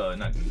player,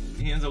 not Gigas.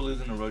 He ends up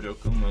losing to Rojo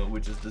Kuma,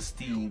 which is the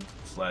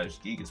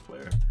Steve/Gigas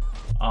player.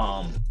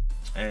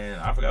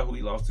 And I forgot who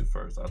he lost to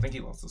first. I think he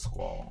lost to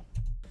Squall.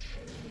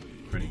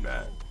 Pretty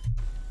bad.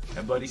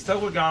 But he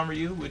stuck with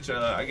Ganryu, which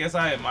I guess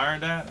I admire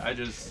that. I'm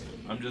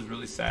just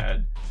really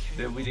sad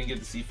that we didn't get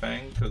to see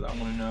Fang because I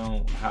want to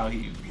know how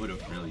he would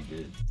have really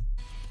did.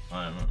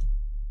 I don't know.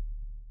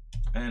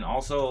 And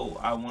also,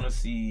 I want to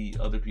see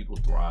other people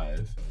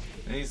thrive.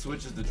 And he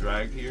switches to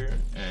drag here,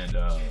 and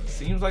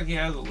seems like he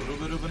has a little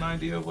bit of an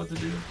idea of what to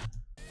do,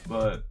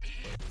 but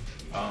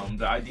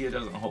the idea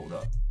doesn't hold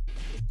up.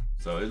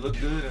 So it looked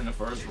good in the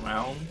first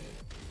round.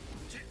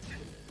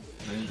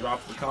 Then he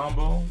drops the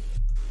combo,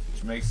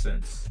 which makes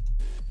sense.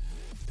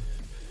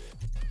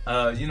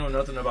 You know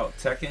nothing about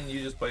Tekken.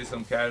 You just play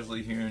some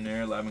casually here and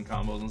there, labbing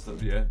combos and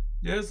stuff. Yeah,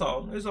 it's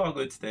all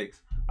good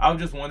stakes. I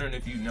was just wondering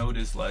if you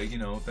noticed, like, you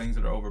know, things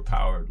that are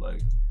overpowered,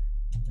 like,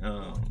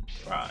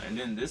 right. And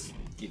then this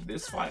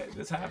fight,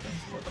 this happens.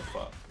 What the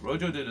fuck?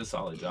 Rojo did a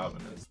solid job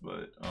in this,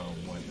 but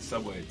when the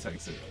Subway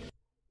takes it.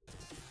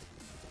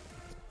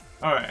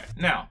 All right,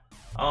 now,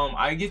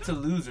 I get to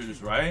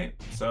losers, right?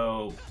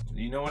 So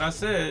you know what I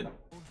said?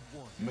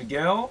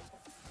 Miguel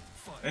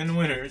and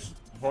winners,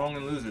 Hwoarang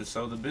and losers.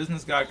 So the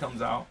business guy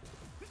comes out,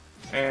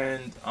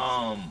 and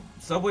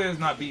Subway has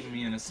not beaten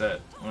me in a set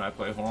when I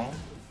play Hwoarang.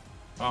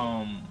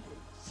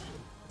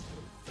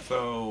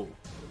 So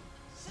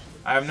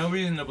I have no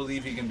reason to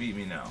believe he can beat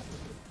me now.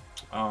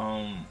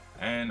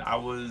 And I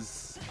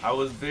was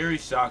very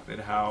shocked at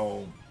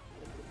how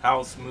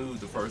smooth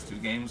the first 2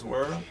 games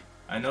were.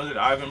 I know that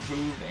I've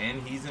improved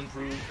and he's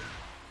improved.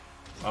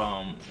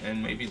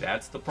 And maybe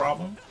that's the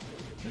problem,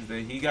 is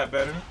that he got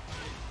better,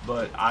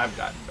 but I've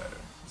gotten better.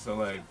 So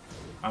like,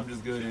 I'm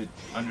just good at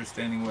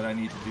understanding what I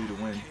need to do to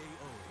win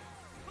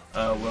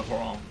with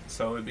Hwoarang.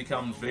 So it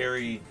becomes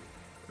very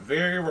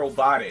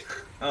robotic.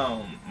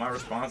 My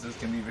responses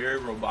can be very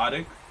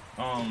robotic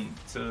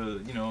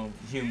to, you know,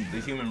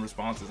 the human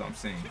responses I'm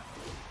seeing.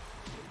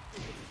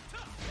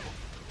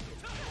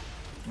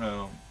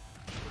 The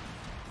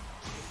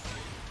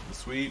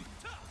sweep.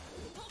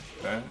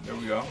 Okay, there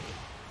we go.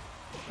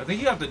 I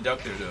think you have to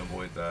duck there to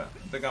avoid that.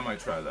 I think I might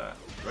try that.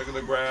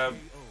 Regular grab.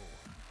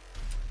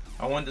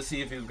 I wanted to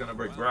see if he was gonna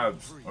break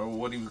grabs or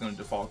what he was gonna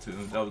default to.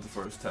 That was the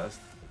first test.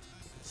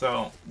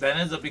 So that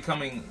ends up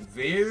becoming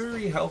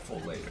very helpful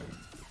later.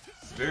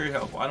 It's very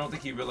helpful. I don't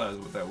think he realized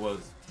what that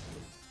was.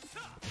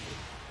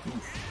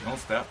 Oof, don't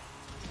step.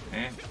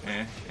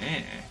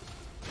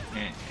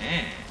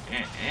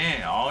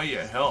 All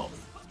your health.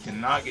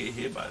 Cannot get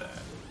hit by that.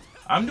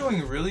 I'm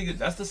doing really good.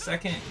 That's the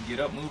second get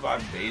up move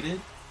I've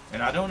baited,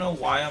 and I don't know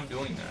why I'm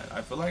doing that.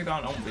 I feel like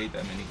I don't bait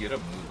that many get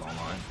up moves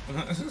online.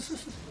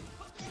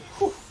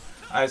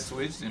 I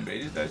switched and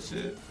baited that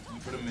shit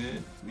for the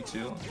mid. We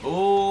chilling.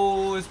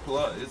 Oh, it's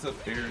a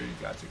parry.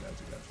 Gotcha.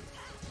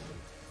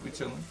 We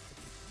chilling.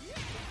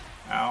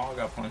 Ow, I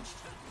got punched.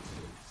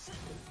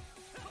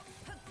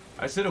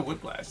 I should have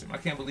whiplashed him. I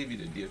can't believe he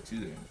did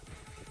DF2 there.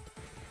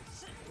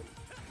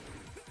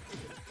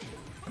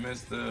 I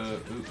missed the...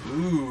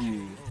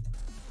 Ooh.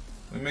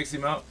 We mix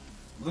him up.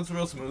 Looks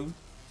real smooth.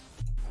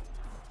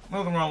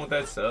 Nothing wrong with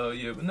that,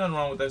 yeah, but nothing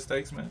wrong with that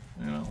stakes, man.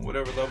 You know,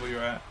 whatever level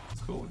you're at,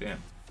 it's cool,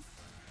 damn.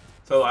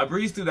 So I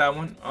breezed through that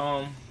one.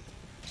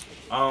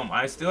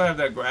 I still have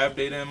that grab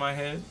data in my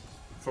head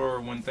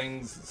for when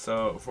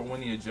for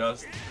when he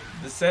adjusts.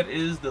 The set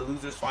is the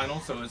loser's final,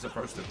 so it's a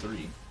first to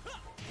 3.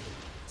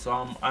 So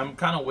I'm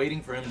kind of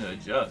waiting for him to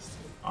adjust,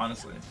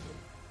 honestly,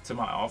 to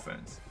my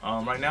offense.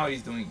 Right now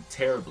he's doing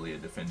terribly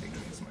at defending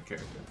against my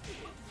character.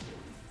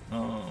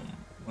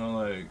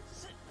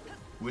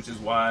 Which is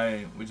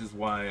why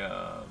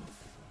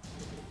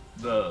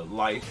the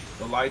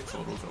life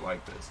totals are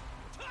like this.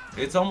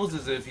 It's almost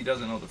as if he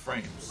doesn't know the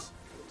frames.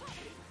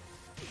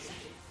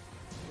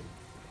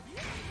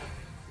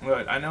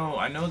 But I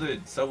know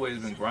that Subway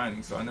has been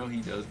grinding, so I know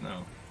he does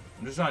know.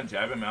 I'm just trying to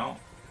jab him out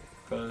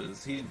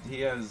because he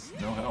has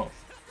no health.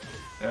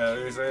 Yeah,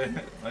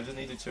 I just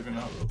need to chip him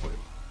out real quick.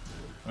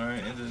 All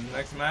right, into the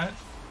next match.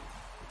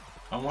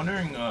 I'm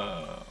wondering.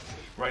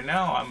 Right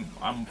now,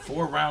 I'm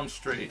 4 rounds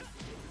straight,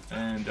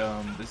 and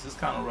this is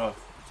kind of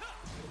rough.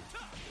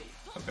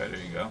 Okay,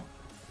 there you go.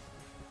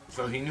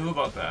 So he knew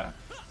about that.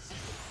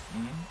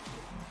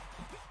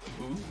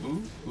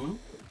 Ooh.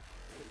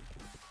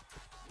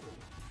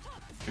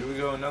 Here we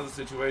go, another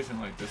situation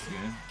like this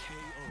again.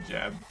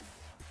 Jab.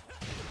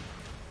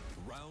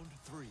 Round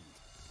 3.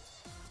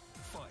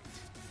 Fight.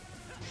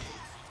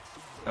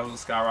 That was a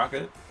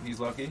skyrocket. He's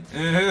lucky.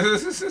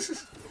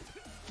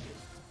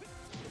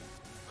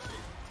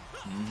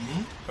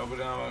 Couple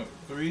down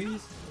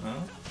 3s.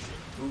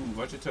 Ooh,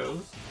 watch your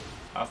toes.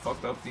 I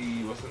fucked up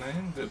the, what's the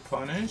name? The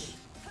punish.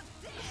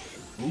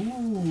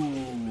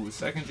 Ooh,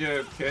 second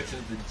jab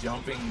catches the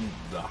jumping,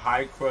 the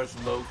high crush,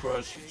 low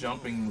crush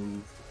jumping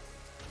move.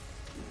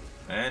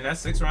 And that's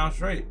 6 rounds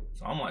straight.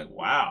 So I'm like,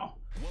 wow,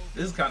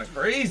 this is kind of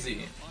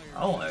crazy.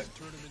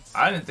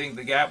 I didn't think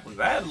the gap was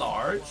that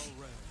large.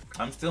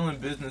 I'm still in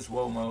business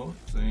woe mode.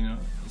 So, you know,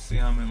 you see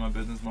I'm in my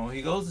business mode.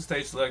 He goes to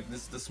stage select.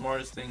 This is the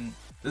smartest thing.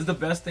 This is the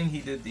best thing he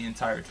did the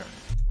entire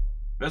tournament.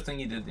 Best thing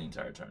he did the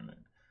entire tournament.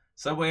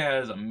 Subway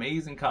has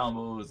amazing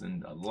combos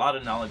and a lot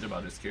of knowledge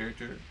about his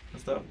character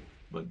and stuff.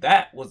 But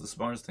that was the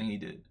smartest thing he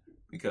did.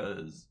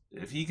 Because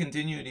if he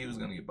continued, he was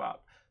going to get bopped.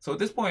 So at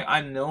this point,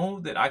 I know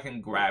that I can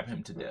grab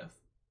him to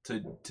death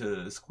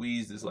to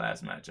squeeze this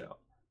last match out.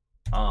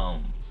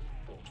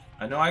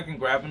 I know I can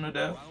grab him to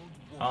death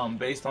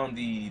based on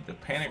the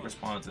panic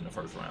response in the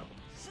first round.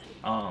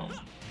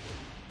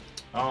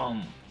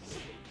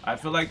 I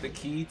feel like the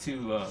key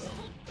to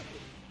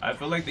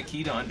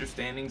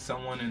understanding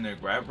someone in their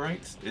grab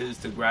breaks is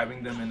to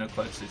grabbing them in a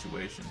clutch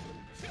situation.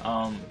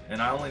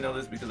 And I only know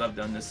this because I've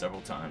done this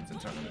several times in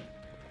tournament.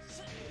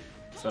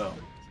 So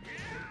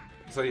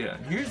yeah,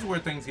 here's where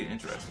things get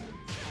interesting.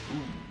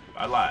 Ooh,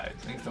 I lied.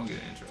 Things don't get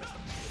interesting.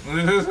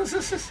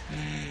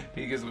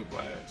 He gets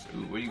whiplash.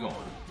 Ooh, where you going?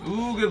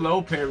 Ooh, good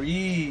low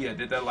parry. I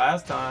did that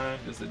last time.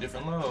 Just a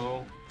different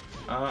low.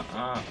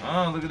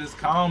 Look at this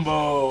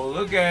combo.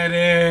 Look at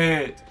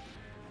it.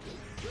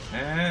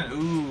 And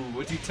ooh,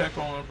 what you check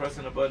on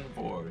pressing the button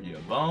for? You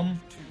bum?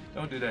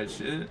 Don't do that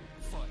shit.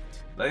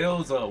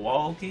 Leo's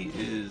wall key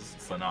is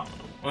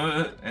phenomenal.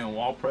 And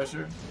wall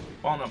pressure.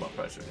 Well, I don't know about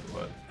pressure,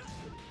 but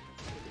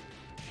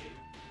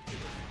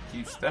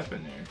keep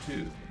stepping there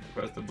too.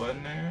 Press the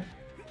button there.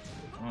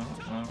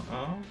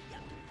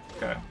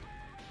 Okay.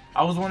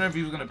 I was wondering if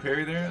he was gonna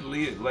parry there.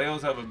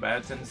 Leos have a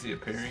bad tendency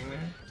of parrying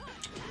there.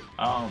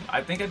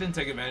 I think I didn't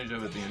take advantage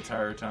of it the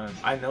entire time.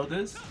 I know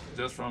this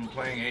just from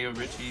playing Ayo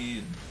Richie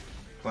and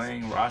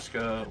playing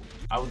Rashka.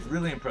 I was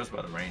really impressed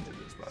by the range of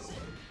this, by the way.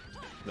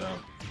 So,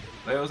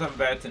 Leos have a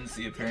bad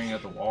tendency of parrying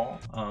at the wall.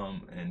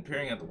 And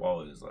parrying at the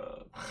wall is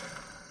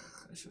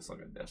it's just like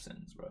a death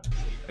sentence, bro.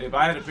 If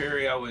I had a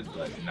parry, I would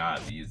like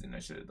not be using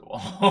that shit at the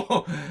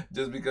wall,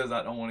 just because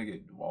I don't want to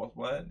get wall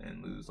splat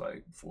and lose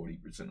like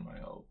 40% of my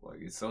health. Like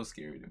it's so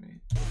scary to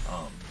me.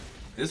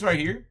 This right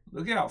here,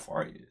 look at how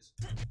far he is.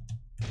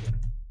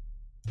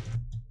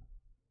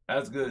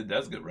 That's good.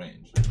 That's good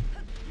range.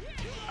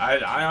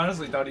 I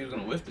honestly thought he was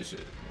gonna whiff the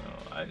shit.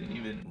 I didn't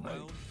even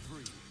like.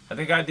 I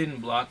think I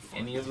didn't block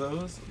any of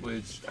those,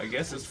 which I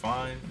guess is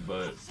fine,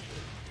 but.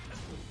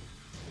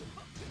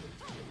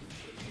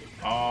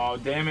 Oh,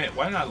 damn it.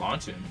 Why didn't I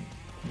launch him?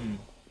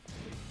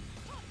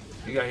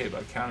 He got hit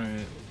by counter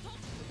hit.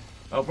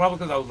 Oh, probably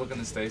because I was looking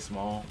to stay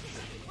small.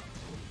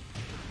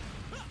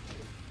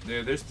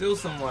 There's still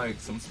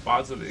some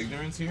spots of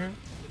ignorance here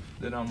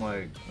that I'm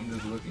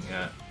just looking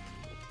at.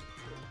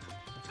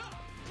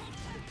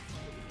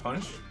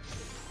 Punish?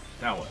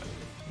 Now what?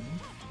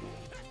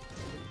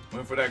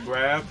 Went for that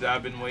grab that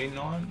I've been waiting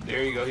on.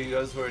 There you go. He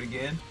goes for it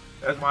again.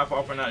 That's my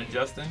fault for not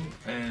adjusting.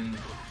 And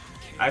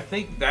I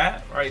think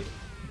that, right?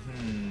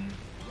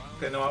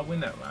 Okay, no, I win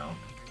that round.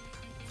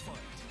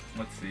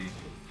 Let's see.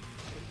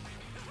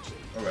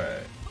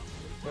 Alright.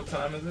 What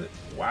time is it?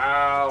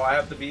 Wow, I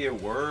have to be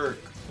at work.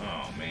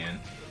 Oh, man.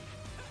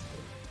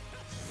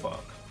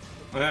 Fuck.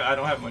 I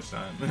don't have much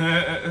time. I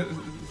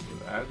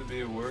have to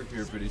be at work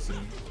here pretty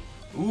soon.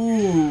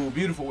 Ooh,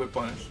 beautiful whip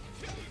punish.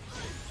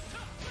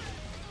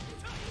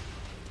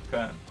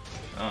 Okay.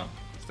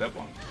 Step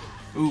on.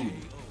 Ooh,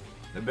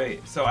 the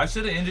bait. So I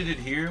should have ended it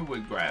here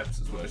with grabs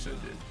is what I should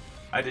have did.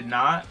 I did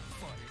not.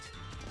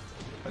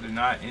 I did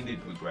not end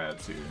it with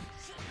grabs here.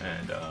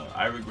 And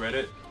I regret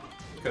it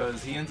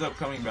because he ends up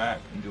coming back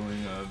and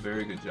doing a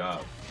very good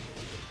job.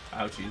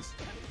 Ouchies.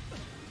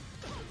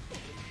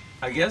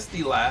 I guess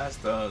the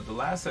last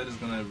set is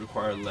gonna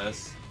require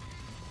less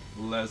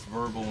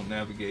verbal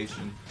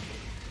navigation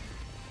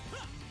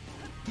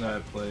that I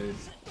played.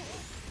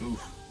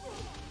 Oof.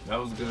 That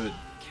was good.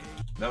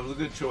 That was a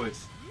good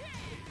choice.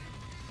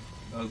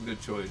 That was a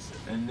good choice.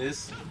 And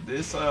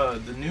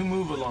the new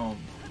move alone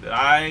that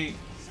I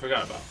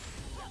forgot about.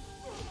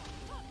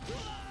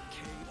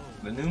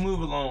 The new move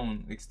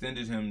alone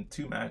extended him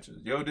 2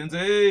 matches. Yo,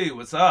 Denze,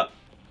 what's up?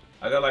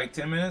 I got like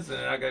 10 minutes and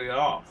then I gotta get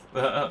off.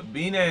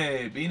 Bine.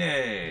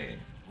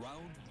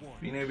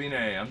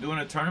 I'm doing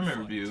a tournament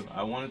review.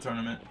 I won a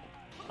tournament.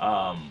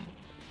 I'm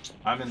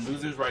in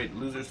losers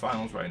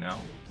finals right now.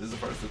 This is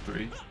the first of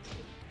 3.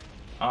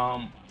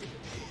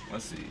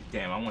 Let's see.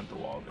 Damn, I went the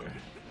wall there.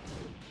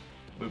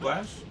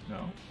 Whiplash?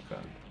 No.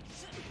 Okay.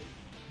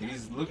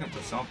 He's looking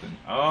for something.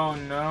 Oh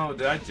no,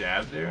 did I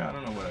jab there? I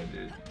don't know what I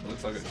did. It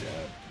looks like a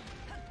jab.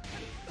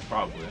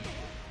 Probably.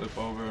 Flip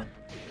over.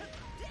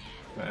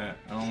 Okay.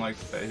 I don't like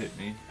that hit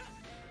me.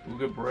 Ooh,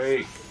 good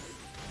break.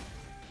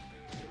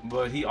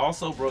 But he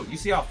also broke. You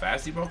see how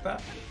fast he broke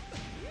that?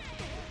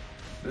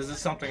 This is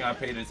something I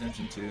paid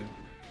attention to.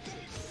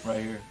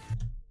 Right here.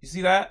 You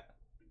see that?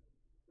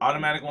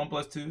 Automatic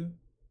 1+2.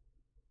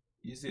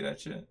 You see that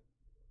shit?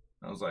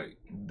 I was like,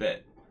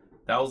 bet.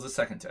 That was the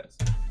second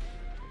test.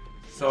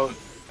 So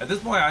at this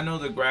point, I know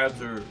the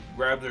grabs are.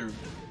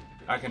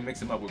 I can mix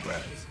them up with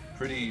grabs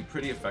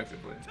pretty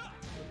effectively.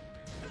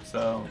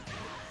 So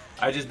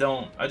I just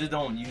don't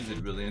use it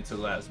really until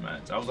the last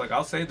match. I was like,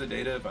 I'll save the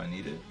data if I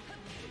need it.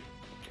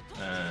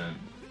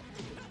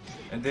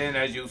 And then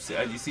as you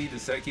see the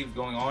set keeps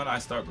going on, I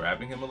start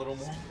grabbing him a little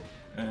more,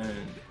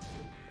 and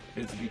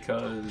it's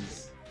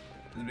because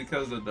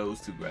of those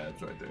 2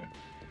 grabs right there.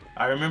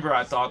 I remember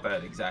I thought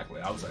that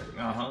exactly. I was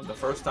like, the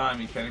first time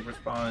he panic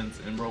responds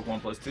and broke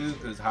 1+2,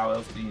 because how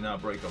else do you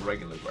not break a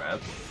regular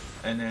grab?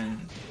 And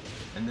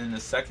then the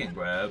second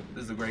grab,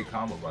 this is a great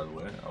combo by the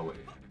way. Oh wait,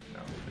 no,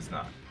 it's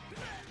not.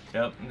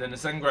 Yep, and then the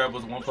second grab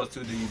was 1+2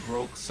 that he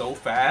broke so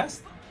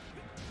fast.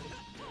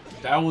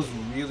 That was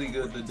really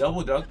good. The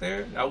double duck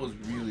there, that was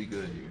really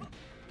good here.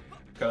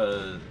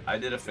 Cause I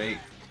did a fake.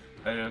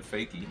 I did a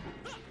fakey.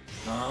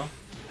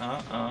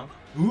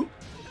 Whoop.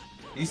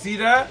 You see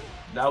that?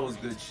 That was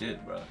good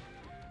shit, bro.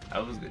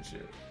 That was good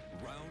shit.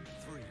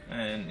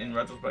 And in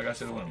retrospect, I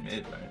should have went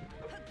mid, man.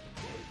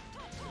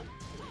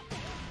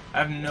 I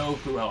have no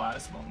clue how I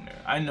swung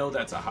there. I know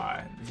that's a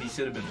high. He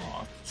should have been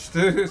lost.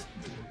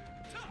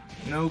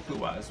 No clue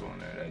why I swung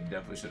there. That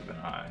definitely should have been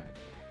high.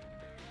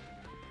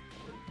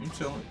 I'm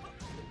chilling.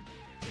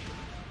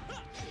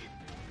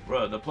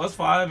 Bro, the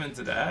 +5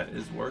 into that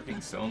is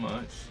working so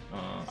much.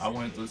 I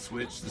went to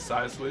switch, the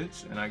side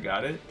switch, and I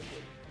got it.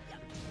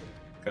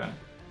 Okay.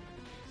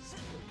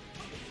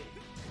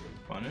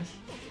 Punish.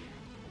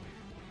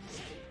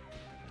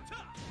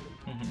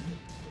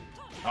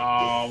 Oh,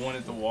 I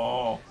wanted the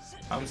wall.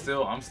 I'm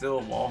still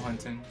wall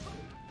hunting.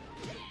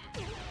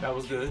 That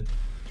was good.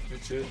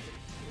 Good shit.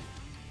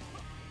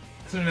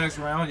 To the next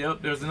round.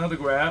 Yep, there's another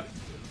grab.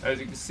 As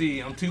you can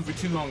see, I'm 2 for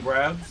 2 on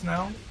grabs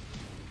now.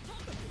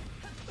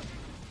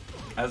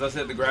 As I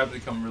said, the grabs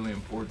become really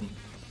important.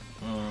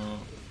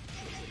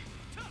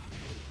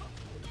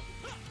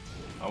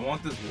 I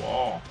want this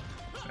wall.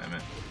 Damn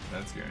it.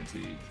 That's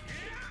guaranteed.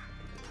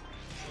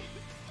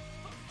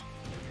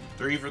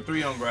 3 for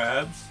 3 on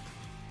grabs.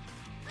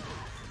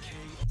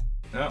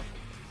 Yep.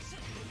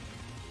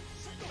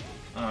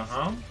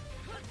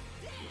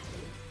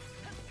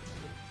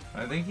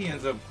 I think he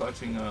ends up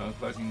clutching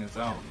this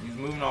out. He's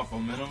moving off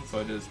momentum, so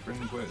I did a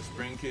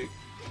spring kick.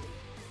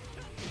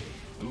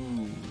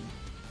 Ooh.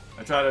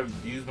 I tried to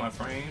use my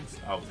frames.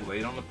 I was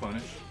late on the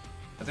punish.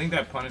 I think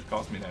that punish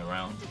cost me that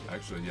round.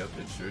 Actually, yep,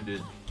 it sure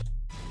did.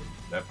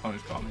 That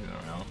punish cost me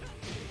that round.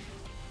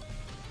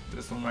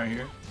 This one right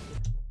here.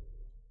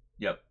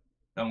 Yep.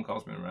 That one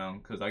cost me a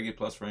round because I get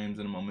plus frames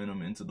and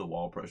momentum into the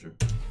wall pressure.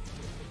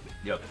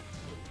 Yep.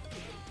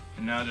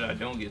 And now that I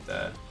don't get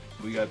that,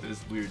 we got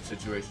this weird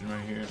situation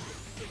right here.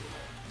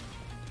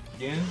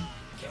 Again?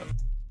 Yep.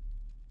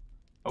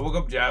 I woke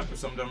up jab for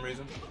some dumb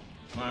reason.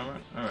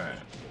 Alright.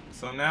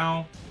 So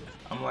now,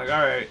 I'm like,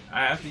 alright,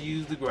 I have to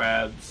use the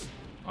grabs.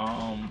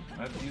 I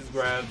have to use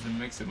grabs and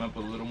mix them up a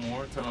little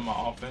more, turn on my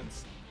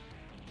offense.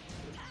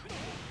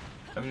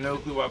 I have no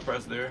clue why I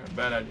pressed there.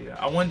 Bad idea.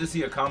 I wanted to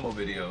see a combo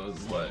video.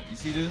 Is what? You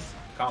see this?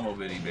 Combo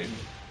video, baby.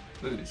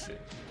 Look at this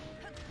shit.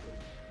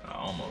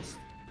 Almost.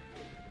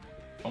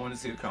 I want to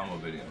see a combo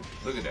video.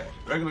 Look at that.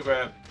 Regular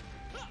grab.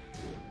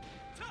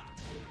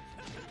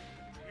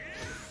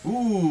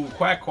 Ooh,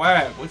 quack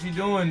quack. What you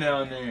doing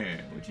down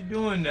there? What you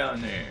doing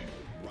down there?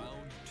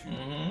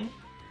 Mm-hmm.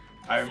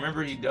 I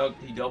remember he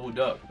ducked, he double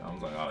ducked. I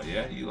was like, oh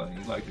yeah, you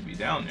like to be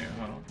down there,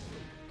 huh?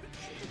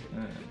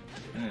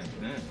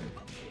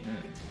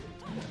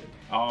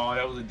 Oh,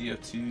 that was a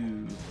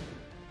DF2.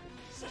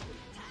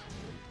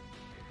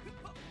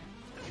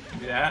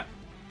 Yeah.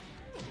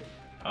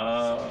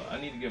 I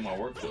need to get my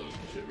work clothes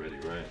and shit ready,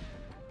 right?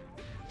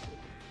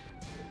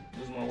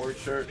 This is my work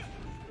shirt.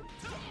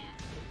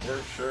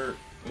 Work shirt.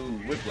 Ooh,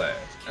 whiplash.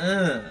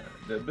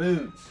 The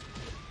boots.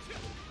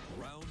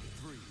 Round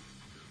 3.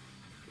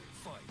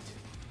 Fight.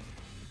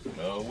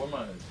 Where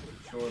my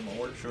shorts? My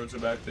work shorts are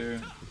back there,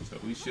 so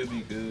we should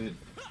be good.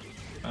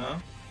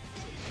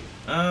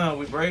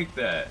 We break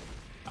that.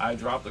 I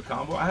dropped the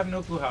combo. I have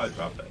no clue how I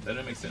dropped that. That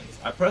didn't make sense.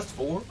 I pressed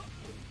 4.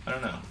 I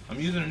don't know. I'm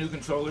using a new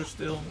controller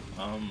still.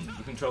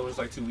 The controller's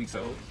like 2 weeks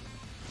old.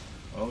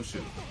 Oh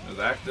shoot. There's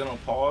an accidental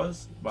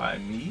pause by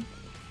me.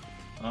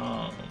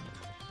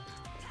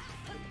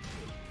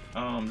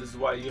 This is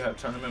why you have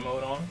tournament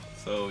mode on,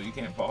 so you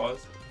can't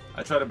pause.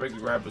 I tried to break the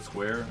grab with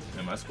square,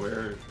 and my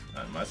square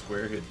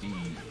hit the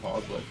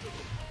pause button.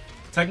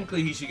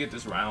 Technically, he should get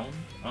this round,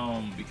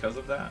 because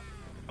of that.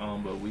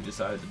 But we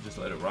decided to just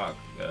let it rock,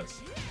 I guess,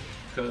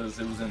 because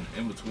it was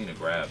in between the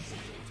grabs,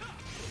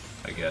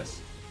 I guess.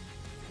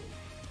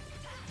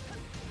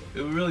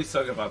 It would really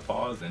suck if I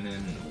paused and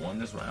then won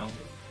this round.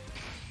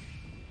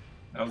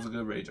 That was a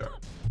good rage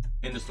art.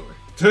 End of story.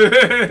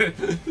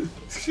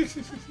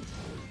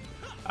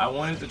 I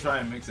wanted to try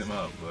and mix him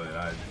up,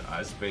 but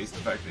I spaced the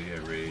fact that he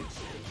had rage.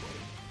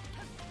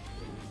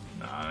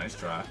 Nah, nice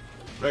try.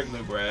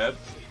 Regular grab.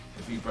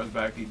 If he press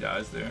back, he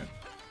dies there.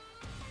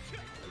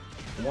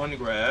 One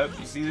grab.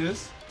 You see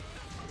this?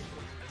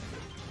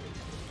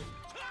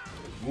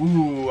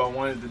 Ooh, I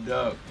wanted to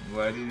duck. I'm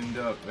glad he didn't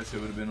duck. That shit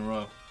would have been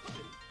rough.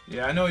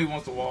 Yeah, I know he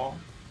wants the wall.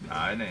 Nah,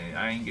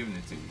 I ain't giving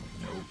it to you.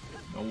 Nope.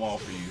 No wall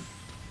for you.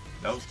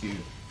 That was cute.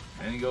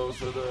 And he goes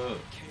for the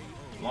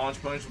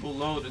launch punishable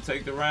low to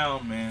take the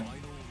round, man.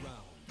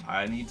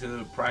 I need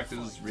to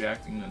practice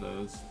reacting to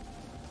those.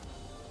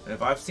 And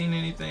if I've seen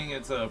anything,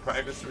 it's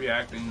practice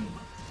reacting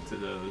to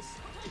those.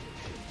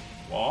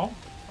 Wall?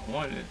 I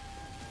wanted it.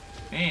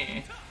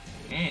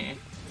 Yeah,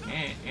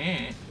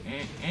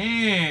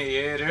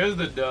 there's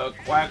the duck.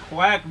 Quack,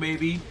 quack,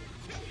 baby.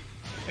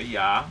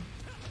 Yeah.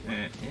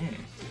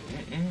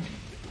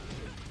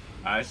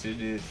 I should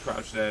did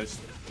crouch dash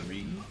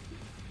 3.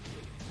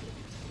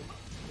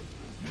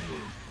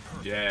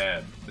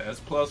 Jab. That's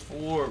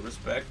 +4.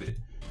 Respect it.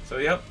 So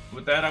yep,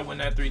 with that I win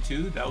that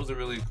 3-2. That was a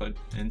really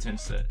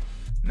intense set.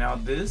 Now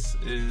this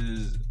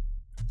is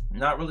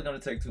not really going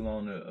to take too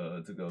long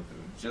to go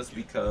through, just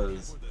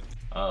because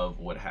of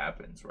what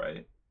happens,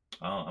 right?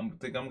 I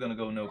think I'm going to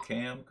go no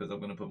cam because I'm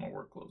going to put my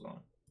work clothes on.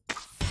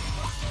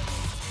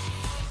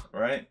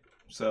 Right?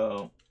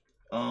 So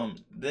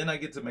then I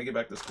get to make it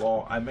back to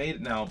Squall. I made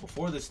it now.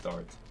 Before this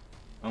starts,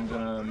 I'm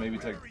going to maybe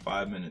take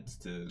 5 minutes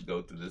to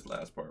go through this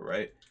last part,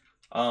 right?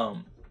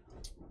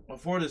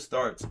 Before this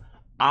starts,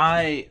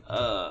 I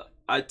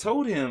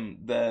told him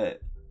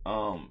that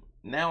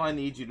now I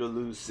need you to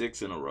lose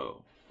 6 in a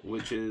row,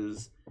 which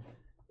is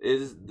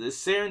the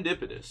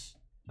serendipitous.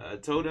 I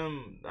told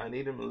him I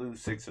need him to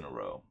lose 6 in a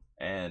row,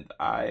 and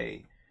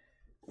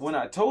when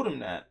I told him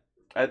that,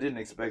 I didn't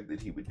expect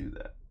that he would do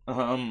that.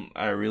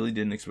 I really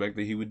didn't expect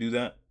that he would do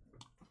that,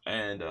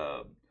 and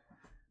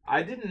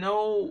I didn't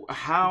know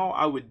how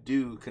I would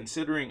do,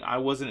 considering I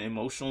wasn't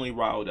emotionally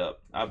riled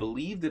up. I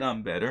believe that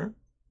I'm better,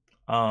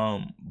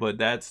 but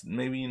that's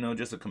maybe, you know,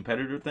 just a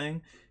competitor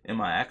thing in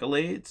my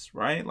accolades,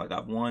 right? Like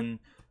I've won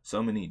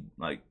so many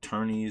like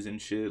tourneys and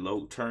shit,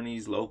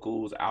 tourneys,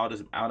 locals, out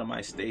of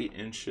my state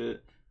and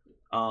shit.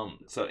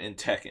 So in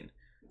Tekken,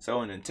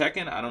 in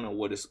Tekken, I don't know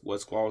what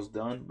Squall's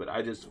done, but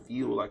I just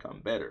feel like I'm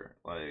better,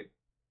 like,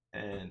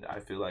 and I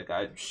feel like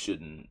I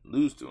shouldn't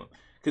lose to him,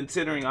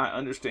 considering I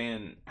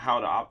understand how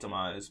to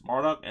optimize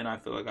Marduk, and I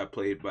feel like I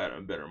played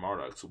better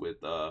Marduks with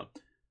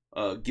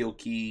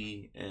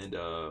Gilkey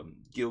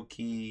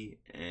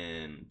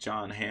and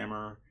John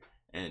Hammer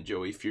and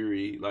Joey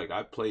Fury. Like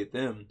I played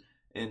them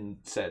in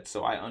sets,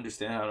 so I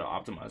understand how to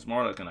optimize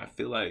Marduk, and I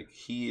feel like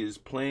he is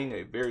playing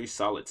a very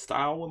solid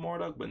style with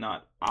Marduk, but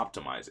not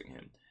optimizing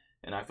him.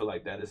 And I feel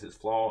like that is his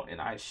flaw, and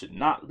I should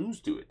not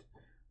lose to it.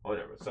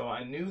 Whatever. So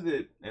I knew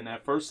that in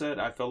that first set,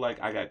 I felt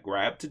like I got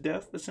grabbed to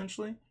death,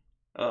 essentially.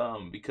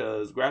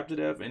 Because grabbed to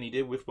death, and he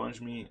did whiff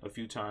punch me a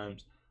few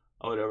times,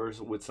 or whatever,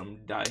 so with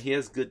some he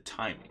has good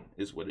timing,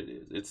 is what it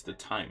is. It's the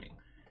timing.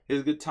 He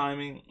has good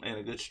timing and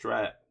a good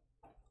strat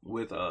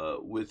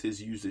with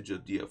his usage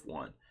of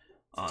DF1.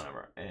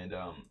 And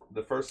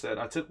the first set,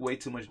 I took way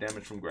too much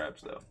damage from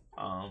grabs, though.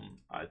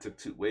 I took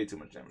way too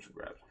much damage from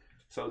grabs.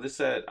 So this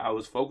set, I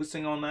was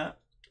focusing on that,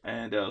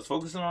 and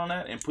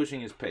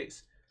pushing his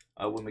pace.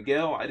 With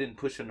Miguel, I didn't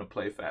push him to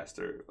play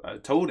faster. I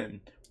told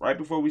him right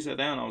before we sat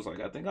down, I was like,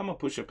 I think I'm going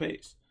to push your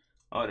pace.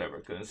 Whatever,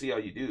 couldn't see how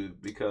you do,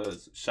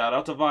 because shout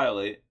out to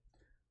Violate.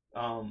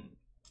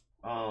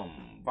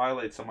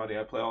 Violate somebody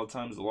I play all the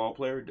time is a law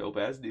player, dope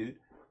ass dude.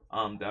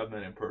 That I've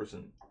met in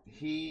person.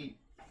 He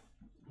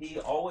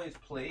always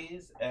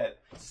plays at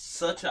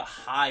such a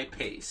high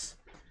pace.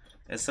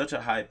 At such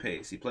a high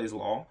pace. He plays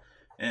law.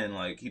 And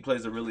like he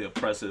plays a really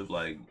oppressive,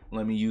 like,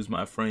 let me use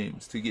my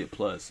frames to get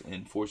plus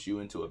and force you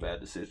into a bad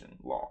decision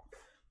law.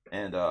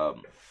 And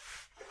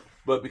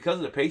but because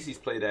of the pace he's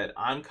played at,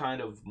 I'm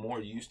kind of more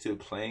used to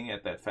playing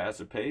at that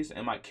faster pace,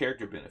 and my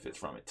character benefits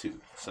from it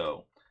too.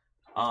 So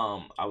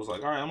I was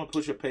like, all right, I'm gonna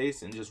push a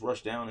pace and just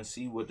rush down and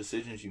see what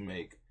decisions you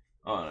make,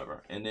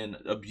 whatever, and then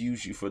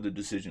abuse you for the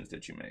decisions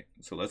that you make.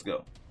 So let's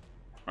go.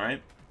 All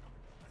right.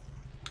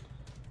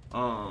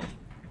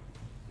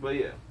 But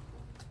yeah,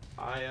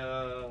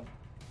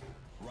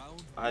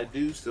 I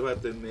do still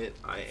have to admit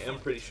I am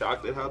pretty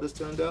shocked at how this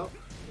turned out.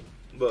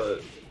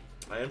 But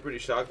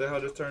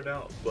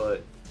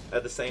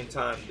at the same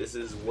time, this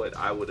is what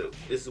I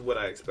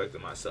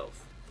expected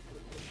myself.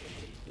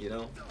 You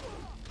know?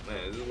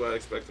 Man, this is what I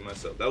expected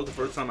myself. That was the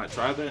first time I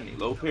tried that and he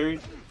low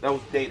parried. That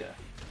was data,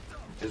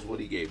 is what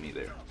he gave me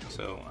there.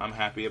 So I'm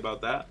happy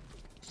about that.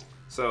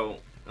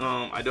 So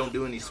I don't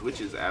do any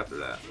switches after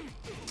that.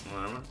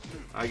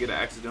 I get an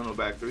accidental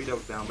back three. That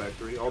was down back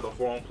three. All the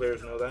Hwoarang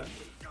players know that.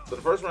 So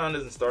the first round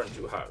isn't starting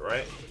too hot,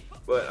 right?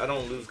 But I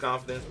don't lose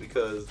confidence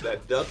because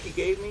that duck he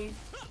gave me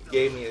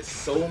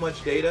so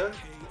much data.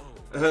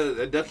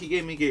 That duck he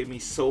gave me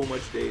so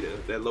much data.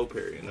 That low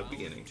parry in the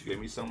beginning, she gave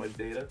me so much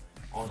data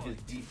on his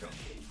defense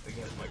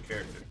against my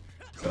character.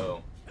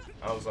 So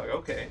I was like,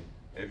 okay,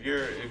 if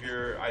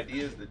your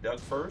idea is the duck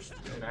first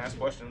and ask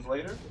questions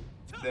later,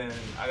 then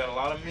I got a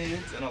lot of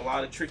mids and a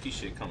lot of tricky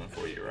shit coming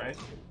for you, right?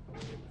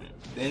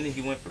 Then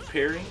he went for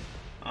parry.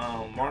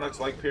 Marduk's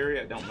like parry,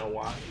 I don't know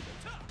why.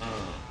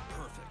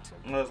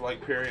 Marduk's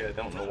like parry, I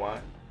don't know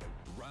why.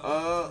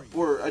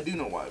 Or I do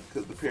know why,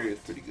 because the parry is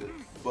pretty good.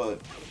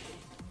 But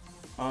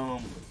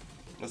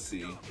let's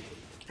see.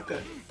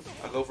 Okay,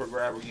 I go for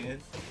grab again.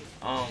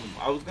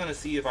 I was gonna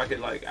see if I could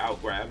like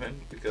out grab him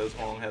because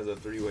Hwoarang has a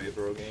three-way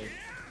throw game.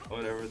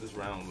 Whatever, this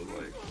round was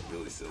like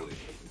really silly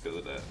because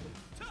of that.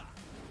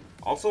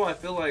 Also, I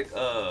feel like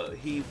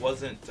he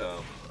wasn't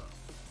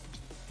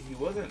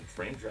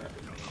frame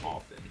trapping me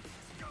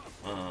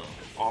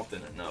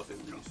often enough at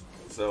least.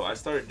 So I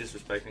started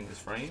disrespecting his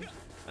frames.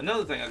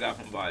 Another thing I got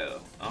from Bio,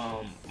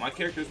 my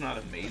character's not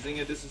amazing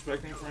at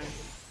disrespecting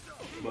frames,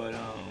 but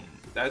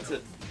that's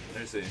a,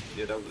 let's see,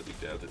 yeah, that was a big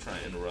jab to try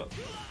and interrupt.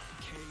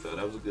 So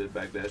that was a good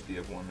backdash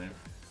DF1 there.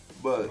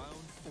 But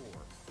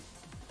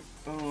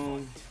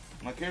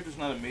my character's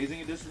not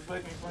amazing at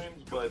disrespecting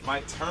frames, but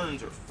my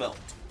turns are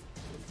felt.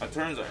 My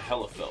turns are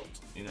hella felt.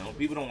 You know,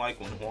 people don't like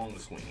when Hwoarang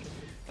is swinging.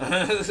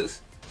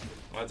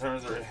 My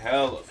turns are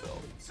hella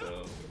felt.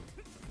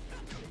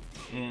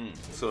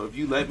 So if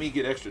you let me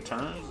get extra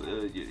turns,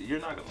 you're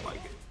not gonna like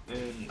it,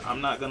 and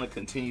I'm not gonna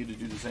continue to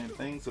do the same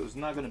thing. So it's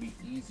not gonna be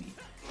easy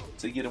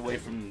to get away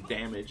from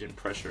damage and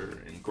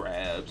pressure and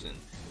grabs and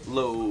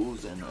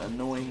lows and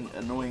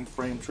annoying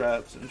frame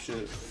traps and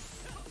shit.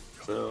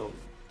 So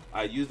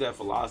I use that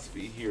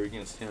philosophy here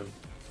against him,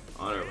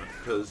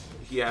 because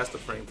he has to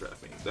frame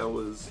trap me. That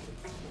was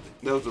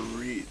a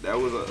really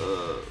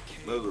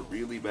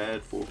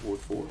bad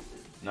 4-4-4.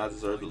 And I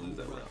deserve to lose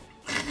that round.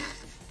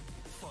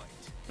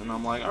 And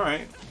I'm like, all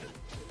right,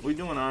 we're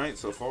doing all right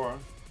so far.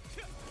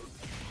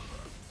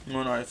 We're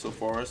doing all right so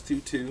far. It's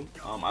 2-2.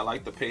 I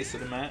like the pace of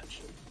the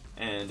match,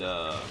 and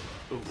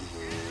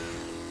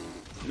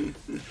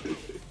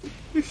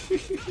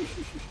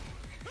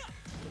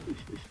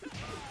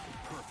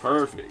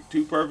perfect.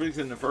 2 perfects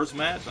in the first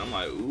match. I'm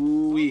like,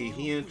 ooh,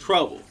 he in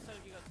trouble.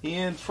 He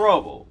in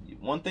trouble.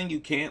 One thing you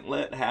can't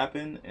let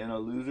happen in a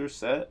loser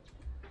set.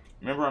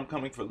 Remember, I'm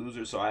coming for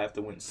losers, so I have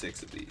to win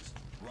 6 of these.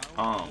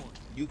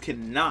 You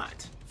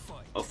cannot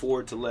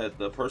afford to let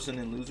the person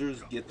in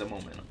losers get the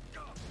momentum.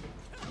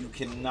 You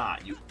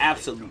cannot. You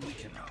absolutely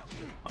cannot.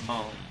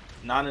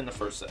 Not in the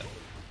first set.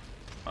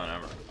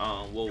 Whatever.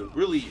 Well,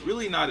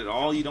 really not at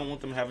all. You don't want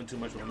them having too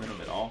much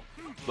momentum at all.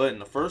 But in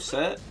the first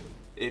set,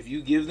 if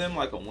you give them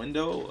like a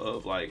window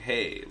of like,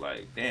 hey,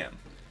 like, damn,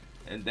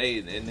 and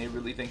they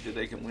really think that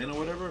they can win or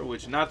whatever,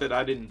 which not that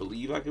I didn't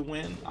believe I could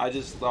win. I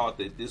just thought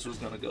that this was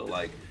gonna go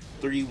like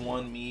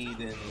 3-1 me,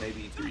 then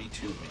maybe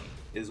 3-2 me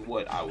is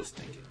what I was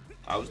thinking.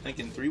 I was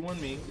thinking 3-1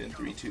 me, then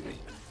 3-2 me.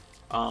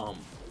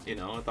 You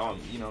know, I thought,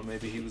 you know,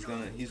 maybe he's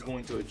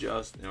going to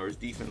adjust, or his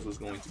defense was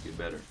going to get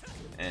better,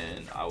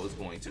 and I was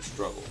going to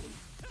struggle.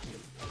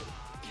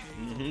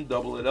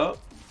 Double it up.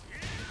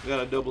 We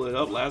gotta double it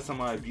up. Last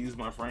time I abused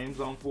my frames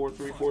on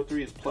 4-3.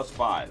 4-3 is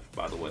 +5,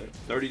 by the way.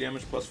 30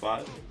 damage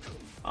 +5.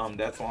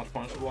 That's launch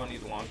punishable. I need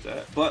to launch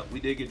that. But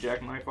we did get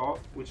Jackknife off,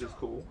 which is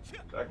cool.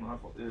 Jackknife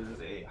is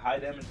a high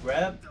damage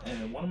grab,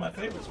 and one of my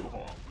favorites with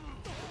Hwoarang.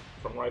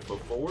 From right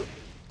foot forward.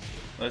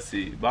 Let's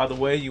see. By the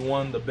way, you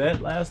won the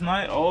bet last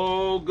night.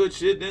 Oh, good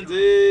shit,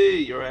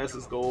 Denzi. Your ass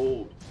is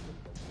gold.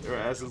 Your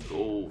ass is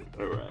gold.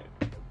 All right.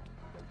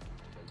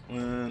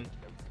 And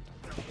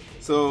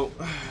So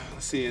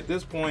let's see. At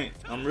this point,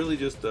 I'm really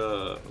just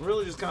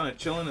kind of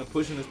chilling and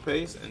pushing his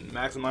pace and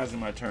maximizing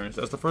my turns.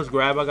 That's the first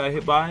grab I got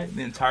hit by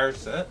the entire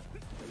set.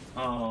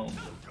 Ooh,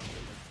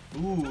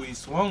 he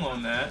swung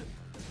on that,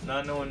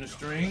 not knowing the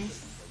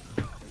strings.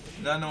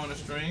 Not knowing the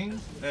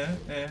strings.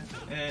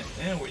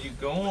 Where you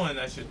going?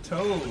 That's your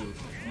toes.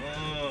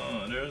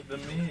 There's the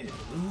mid.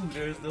 Ooh,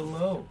 there's the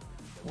low.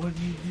 What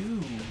do?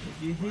 You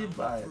get hit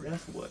by it.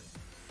 That's what.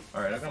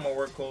 Alright, I got my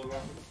work clothes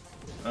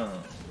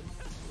on.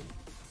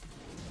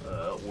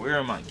 Where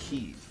are my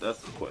keys? That's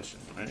the question,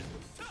 right?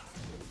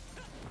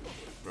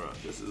 Bro,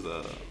 this is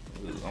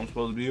I'm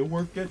supposed to be at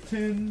work at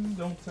 10.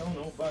 Don't tell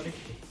nobody.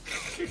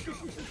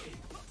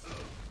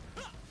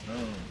 Where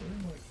are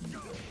my keys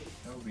at?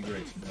 That would be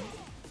great to know.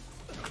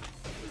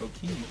 Go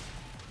keys.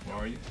 Where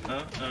are you?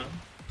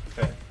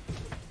 Okay.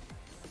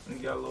 You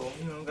got a little,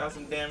 got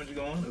some damage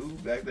going. Ooh,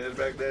 back dash,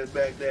 back dash,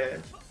 back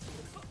dash.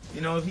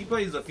 If he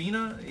plays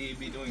Zafina, he'd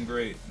be doing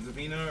great.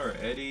 Zafina or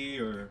Eddie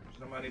or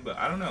somebody, but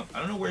I don't know. I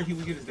don't know where he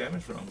would get his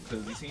damage from,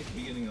 because he seems to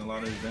be getting a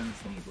lot of his damage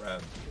from the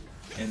grab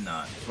and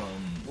not from,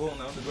 well,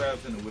 no, the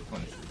grabs and the whip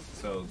punishes.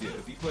 So yeah,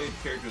 if he played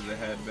characters that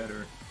had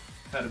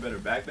a better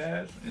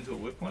backdash into a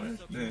whip punish,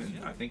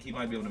 then I think he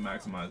might be able to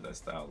maximize that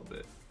style a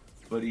bit.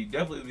 But he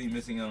definitely would be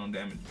missing out on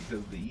damage,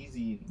 because the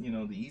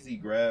easy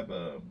grab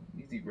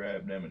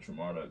damage from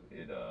Hwoarang,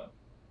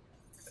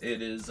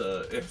 it is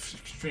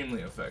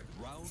extremely effective.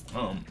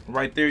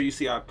 Right there you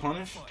see I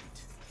punish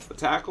the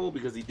tackle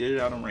because he did it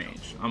out of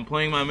range. I'm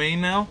playing my main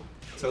now,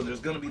 so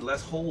there's gonna be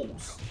less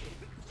holes.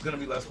 There's gonna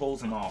be less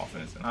holes in my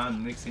offense, and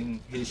I'm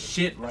mixing his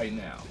shit right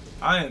now.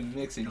 I am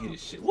mixing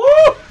his shit. Woo!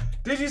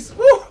 Did you?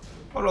 Woo!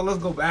 Hold on, let's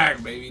go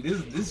back, baby.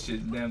 This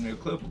shit's damn near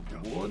clippable.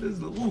 Boy, this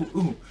is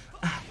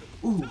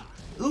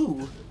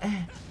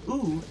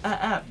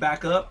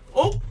back up.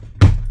 Oh!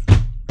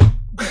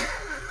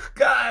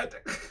 God.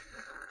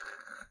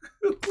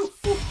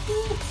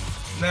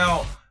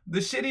 Now, the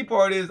shitty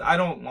part is I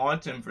don't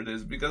launch him for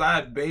this because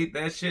I bait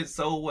that shit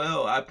so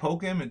well. I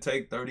poke him and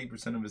take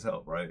 30% of his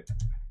health, right?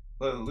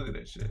 Look at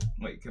that shit.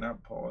 Wait, can I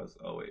pause?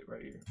 Oh, wait,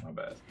 right here. My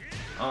bad.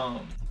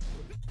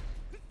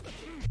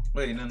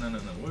 Wait, no.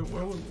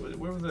 Where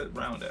was that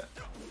round at?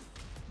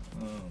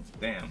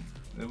 Damn.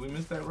 Did we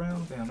miss that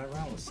round? Damn, that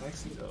round was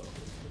sexy, though.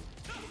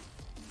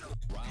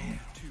 Damn.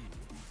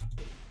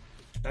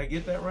 Did I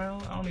get that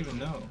round? I don't even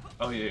know.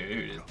 Oh, yeah,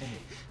 here it is.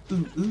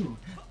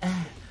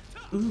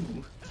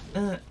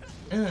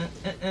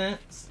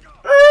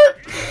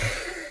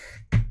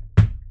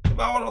 If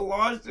I would have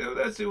launched him,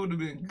 that shit would have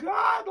been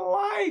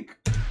godlike.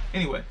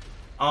 Anyway,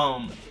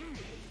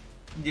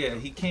 yeah,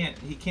 he can't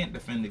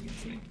defend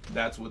against me.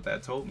 That's what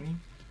that told me.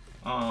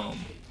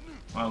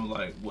 I'm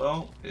like,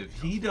 well, if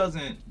he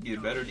doesn't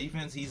get better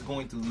defense, he's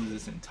going to lose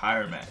this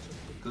entire match.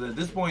 Because at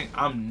this point,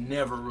 I'm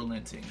never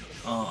relenting.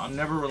 I'm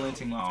never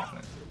relenting my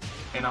offense.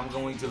 And I'm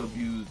going to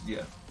abuse,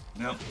 yeah.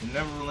 Nope,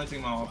 never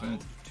relenting my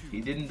offense.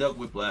 He didn't duck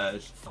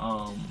Whiplash.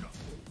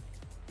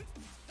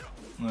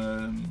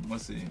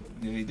 Let's see.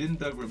 Yeah, he didn't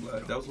duck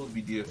Whiplash. That was supposed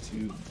to be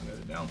DF2. I got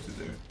it down to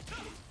there.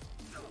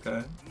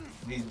 Okay.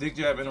 He's Dick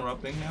Jab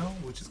interrupting now,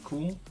 which is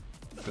cool.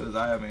 Because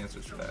I have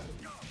answers for that.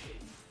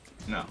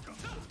 No.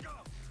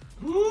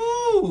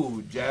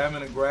 Ooh, jab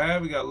and a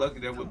grab. We got lucky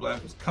that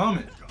Whiplash was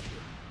coming.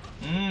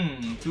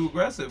 Too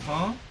aggressive,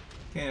 huh?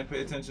 Can't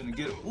pay attention to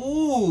get it.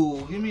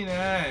 Ooh, give me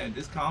that.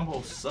 This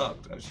combo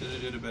sucked. I should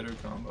have did a better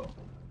combo.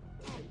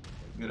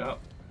 Get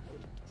up.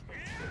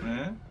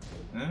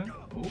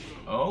 Ooh.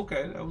 Oh,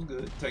 okay, that was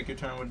good. Take your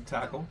turn with the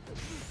tackle.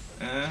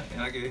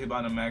 And I get hit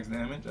by the max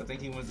damage. I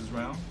think he wins this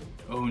round.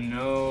 Oh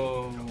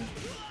no.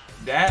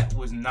 That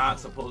was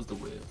not supposed to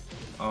whiff.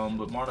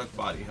 But Hwoarang's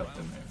body helped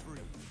him there.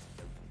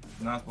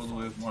 Not supposed to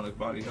whiff. Hwoarang's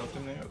body helped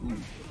him there.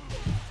 Ooh.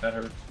 That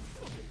hurts.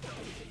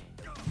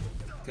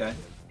 Okay.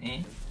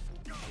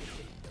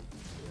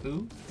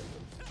 Ooh.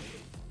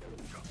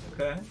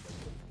 Okay.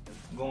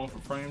 Going for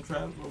frame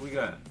traps. What we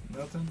got?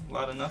 Nothing? A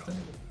lot of nothing?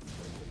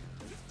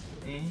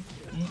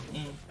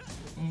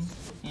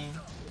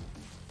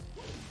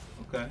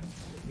 Okay.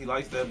 He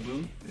likes that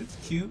boot. It's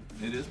cute.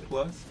 It is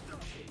plus.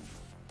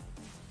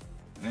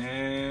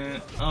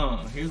 And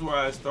here's where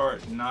I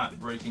start not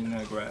breaking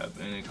that grab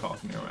and it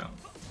cost me a round.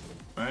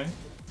 Right?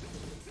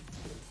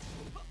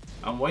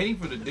 I'm waiting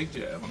for the dick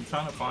jab. I'm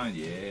trying to find,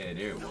 yeah,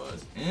 there it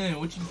was.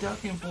 What you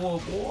ducking for,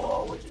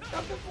 boy? What you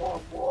ducking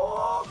for,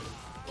 boy?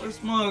 Where's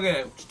Smug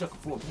at? What you ducking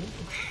for, boy?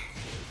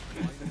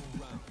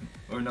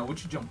 Or no,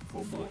 what you jumping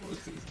for, boy?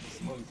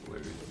 Smug's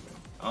hilarious.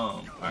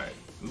 Alright.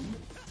 Ooh.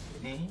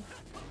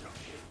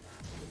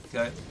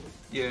 Okay.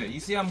 Yeah, you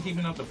see I'm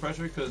keeping up the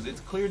pressure because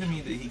it's clear to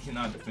me that he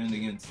cannot defend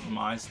against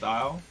my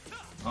style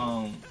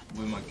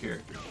with my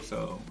character.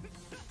 So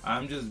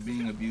I'm just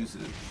being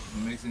abusive,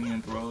 mixing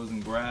in throws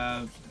and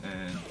grabs,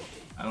 and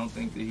I don't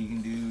think that he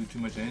can do too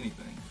much of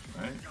anything,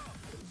 right?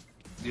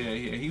 Yeah,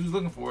 he was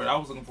looking for it. I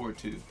was looking for it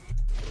too.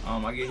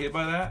 I get hit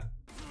by that.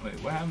 Wait,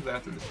 what happens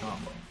after this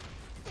combo?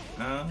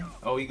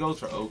 Oh, he goes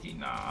for Oki.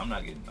 Nah, I'm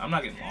not getting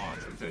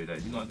launched. I tell you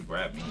that. You're gonna have to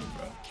grab me,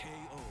 bro.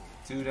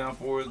 2 down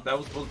 4. That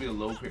was supposed to be a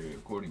low parry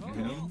according to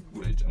him,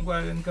 which I'm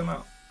glad it didn't come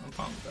out. I'm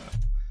fine with that.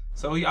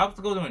 So he opts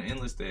to go to an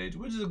endless stage,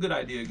 which is a good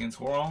idea against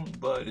Hwoarang,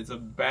 but it's a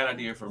bad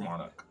idea for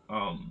Monarch.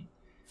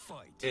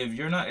 If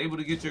you're not able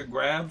to get your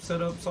grab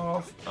setups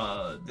off,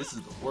 this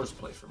is the worst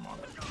place for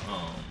Monarch.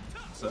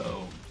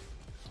 So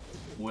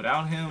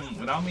without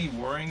me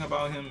worrying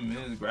about him and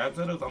his grab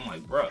setups, I'm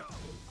like, bruh,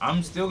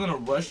 I'm still gonna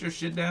rush your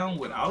shit down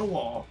without a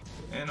wall,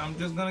 and I'm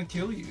just gonna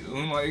kill you.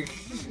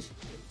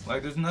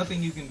 Like there's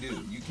nothing you can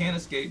do. You can't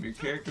escape. Your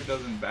character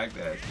doesn't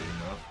backdash good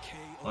enough.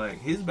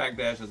 Like his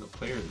backdash as a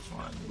player is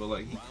fine, but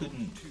like he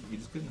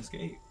just couldn't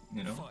escape.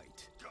 You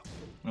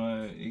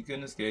know, he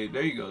couldn't escape.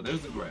 There you go. There's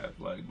the grab.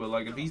 But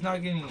if he's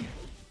not getting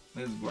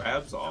his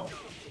grabs off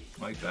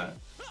like that,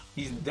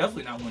 he's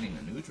definitely not winning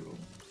the neutral.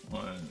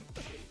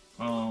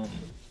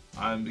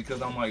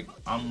 Because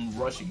I'm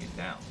rushing it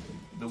down.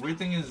 The weird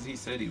thing is he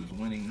said he was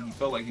winning. He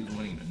felt like he was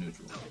winning the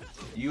neutral.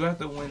 You have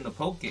to win the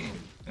poke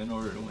game in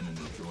order to win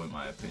the neutral, in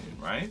my opinion,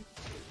 right?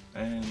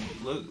 And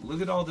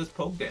look at all this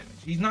poke damage.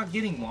 He's not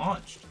getting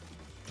launched.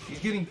 He's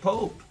getting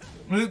poked.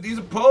 These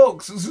are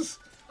pokes.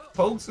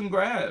 Pokes and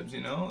grabs,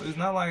 you know? It's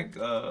not like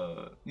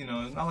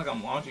it's not like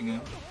I'm launching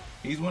him.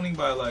 He's winning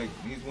by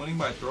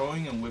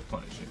throwing and whip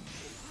punishing.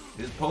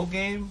 His poke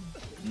game?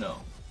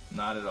 No,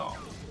 not at all.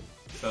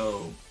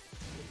 So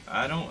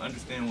I don't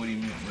understand what he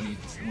meant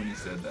when he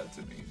said that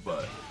to me,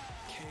 but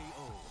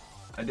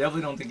I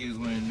definitely don't think he was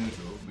winning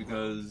neutral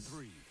because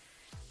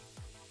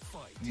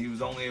he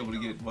was only able to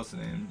get, what's the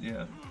name?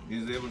 Yeah, he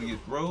was able to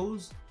get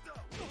throws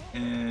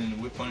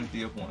and whip punish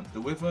DF1s.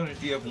 The whip punish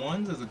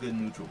DF1s is a good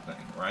neutral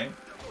thing, right?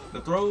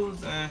 The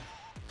throws,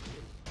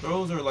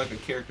 throws are like a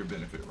character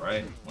benefit,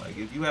 right? Like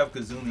if you have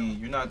Kazumi,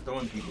 you're not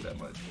throwing people that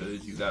much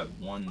because you got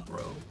one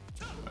throw,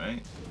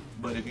 right?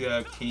 But if you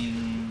have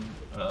King,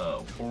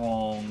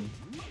 Hwoarang,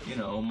 you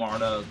know,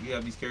 Marduk, you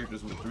have these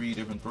characters with 3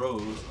 different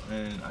throws,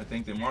 and I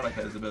think that Marduk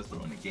has the best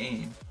throw in the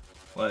game.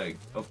 Like,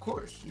 of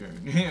course you're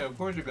going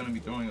to be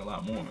throwing a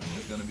lot more, and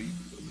it's going to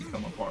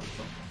become a part of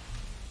something.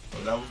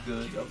 So that was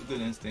good. That was a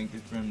good instinct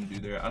for him to do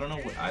there. I don't know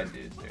what I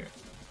did there.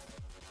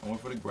 I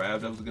went for the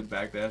grab. That was a good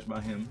backdash by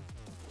him.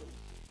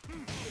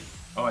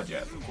 Oh, I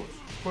jabbed, of course.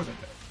 Of course I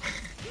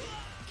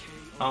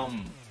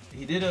jabbed.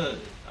 He did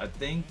I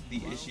think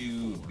the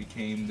issue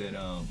became that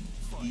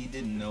he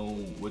didn't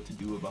know what to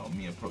do about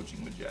me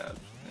approaching with jabs,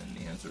 and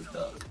the answer is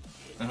duck.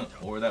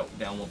 Or that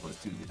down 1+2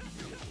 that he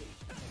did.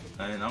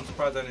 And I'm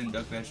surprised I didn't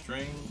duck that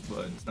string,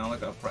 but it's not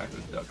like I've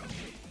practiced ducking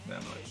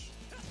that much.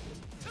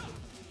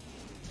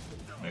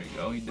 There you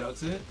go, he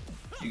ducks it.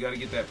 You gotta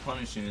get that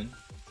punish in.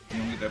 You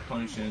don't get that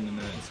punish in, and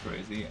then it's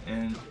crazy.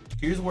 And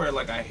here's where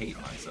like I hate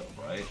myself,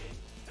 right?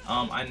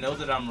 I know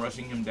that I'm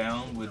rushing him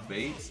down with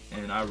baits,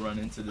 and I run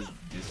into this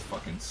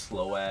fucking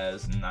slow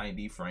ass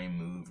 90 frame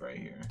move right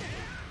here.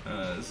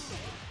 I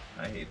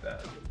hate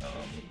that.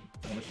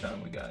 How much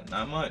time we got?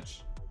 Not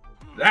much.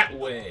 That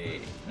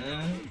way.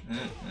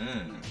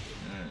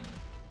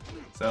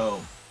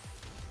 So,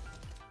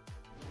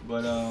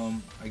 but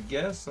I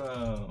guess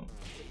I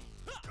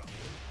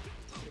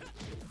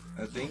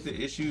think the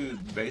issue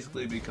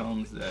basically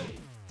becomes that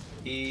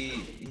he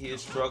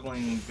is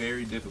struggling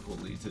very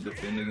difficultly to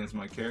defend against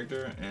my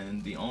character,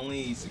 and the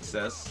only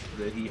success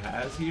that he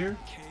has here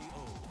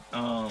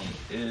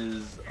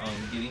is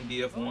getting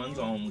DF1s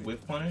on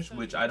whiff punish,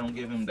 which I don't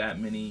give him that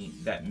many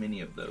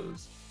of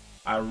those.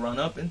 I run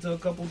up into a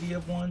couple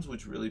DF1s,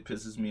 which really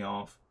pisses me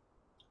off,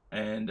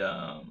 and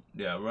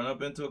yeah, I run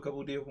up into a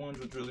couple DF1s,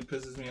 which really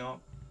pisses me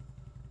off,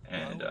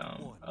 and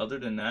other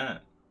than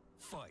that,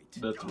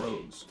 the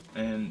throws,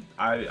 and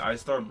I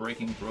start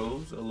breaking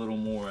throws a little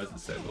more as the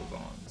set goes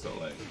on. So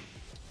like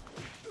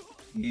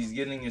he's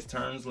getting his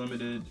turns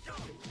limited,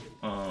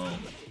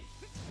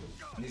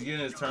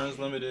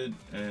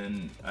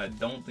 and I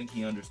don't think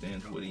he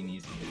understands what he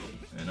needs to do.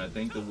 And I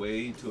think the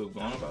way to have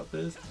gone about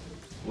this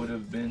would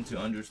have been to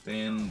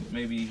understand,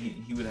 maybe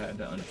he would have had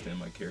to understand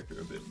my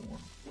character a bit more,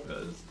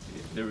 because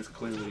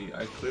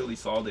I clearly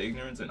saw the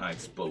ignorance and I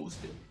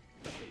exposed it.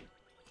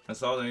 I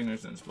saw the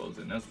ignorance and exposed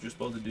it, and that's what you're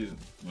supposed to do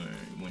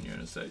when you're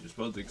in a set. You're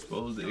supposed to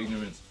expose the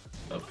ignorance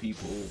of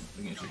people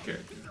against your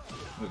character.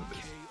 Look at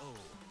this.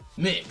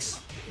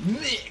 Mix!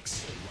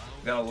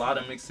 Got a lot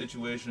of mixed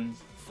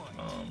situations.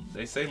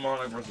 They say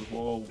Monarch versus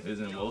Woe is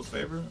in Woe's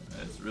favor.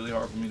 It's really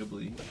hard for me to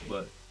believe,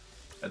 but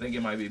I think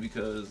it might be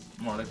because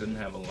Monarch doesn't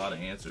have a lot of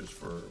answers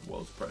for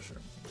Woe's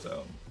pressure.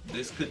 So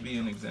this could be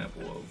an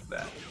example of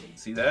that.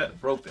 See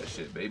that? Broke that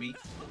shit, baby.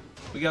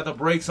 We got the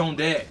brakes on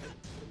deck.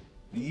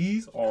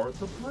 These are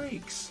the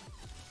brakes.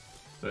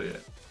 So yeah.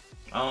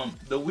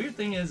 The weird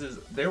thing is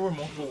there were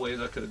multiple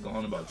ways I could have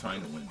gone about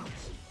trying to win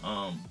this.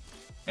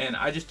 And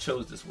I just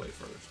chose this way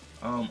first.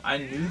 I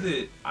knew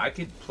that I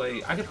could play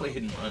hit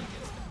and run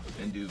against him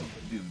and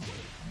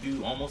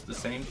do almost the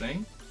same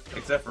thing,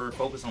 except for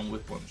focus on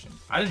whiff punishing.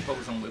 I didn't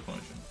focus on whiff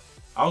punishing.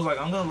 I was like,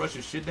 I'm gonna rush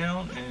your shit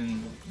down,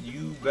 and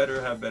you better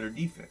have better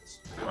defense,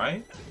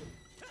 right?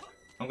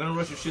 I'm gonna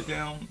rush your shit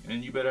down,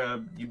 and you better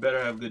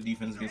have good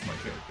defense against my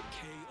character.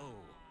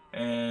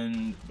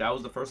 and that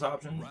was the first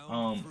option.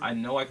 I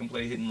know I can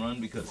play hit and run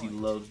because he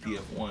loves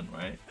DF1,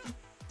 right?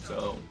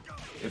 So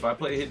if I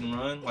play hit and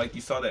run, like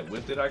you saw that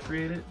whip that I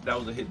created, that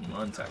was a hit and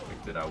run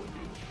tactic that I would do.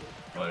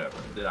 Whatever.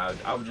 That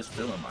I was just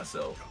feeling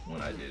myself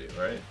when I did it,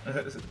 right?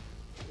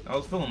 I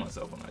was feeling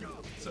myself when I did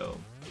it. So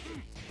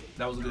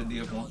that was a good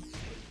DF1.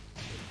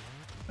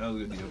 That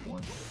was a good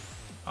DF1.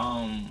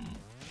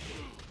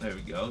 There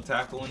we go.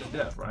 Tackle into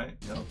death, right?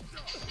 Yep.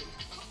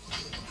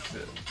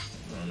 Shit.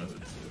 I don't know who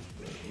this is,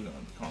 but we're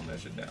gonna calm that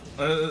shit down.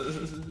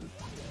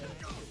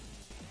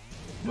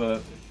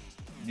 But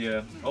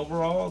yeah,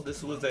 overall,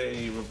 this was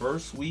a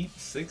reverse sweep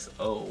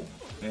 6-0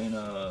 in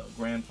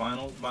grand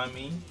finals by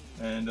me,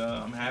 and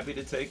I'm happy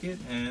to take it.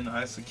 And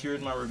I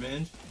secured my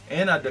revenge,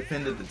 and I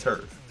defended the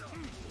turf.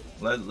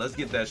 Let's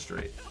get that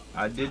straight.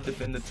 I did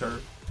defend the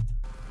turf.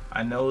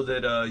 I know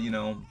that you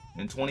know,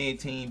 in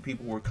 2018,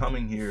 people were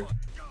coming here.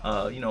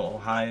 You know,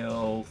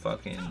 Ohio,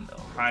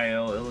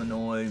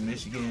 Illinois,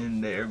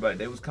 Michigan, everybody,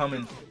 they was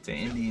coming to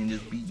Indy and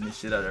just beating the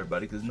shit out of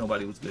everybody because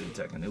nobody was good at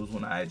Tekken. It was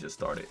when I had just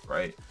started,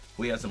 right?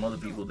 We had some other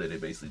people that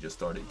had basically just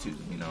started too,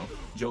 you know.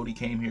 Jody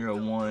came here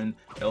and won.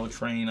 L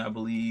Train, I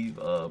believe,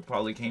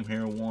 probably came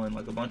here and won.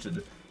 Like a bunch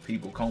of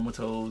people,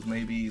 Comatose,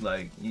 maybe,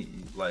 like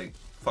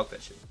fuck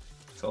that shit.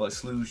 So like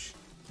Sloosh.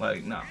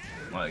 Like, nah.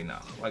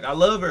 Like, I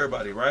love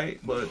everybody, right?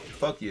 But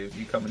fuck you if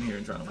you come in here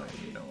and trying to win,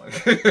 you know? Like,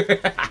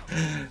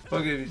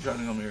 fuck you if you're trying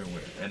to come here and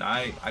win. And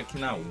I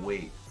cannot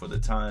wait for the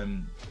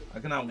time. I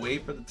cannot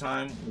wait for the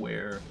time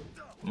where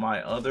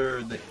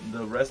the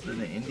rest of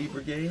the indie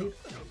brigade,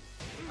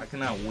 I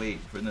cannot wait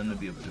for them to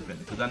be able to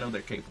defend it. Because I know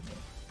they're capable.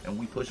 And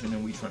we pushing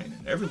and we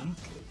training every week.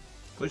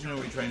 Pushing and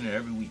we training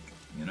every week,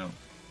 you know?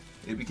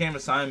 It became a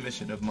side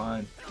mission of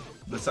mine.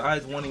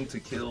 Besides wanting to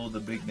kill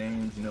the big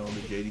names, you know, the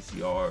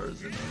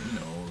JDCRs and, you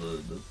know,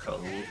 the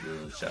Cuddles,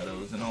 the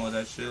Shadows and all of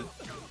that shit.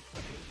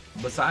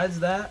 Besides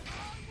that,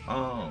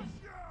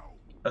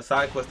 a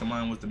side quest of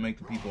mine was to make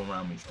the people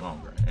around me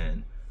stronger.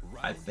 And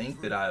I think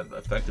that I've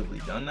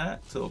effectively done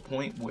that to a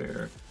point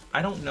where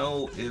I don't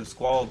know if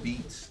Squall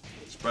beats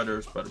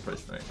Spreader Price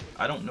Fame.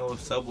 I don't know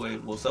if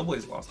Subway's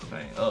lost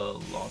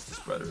the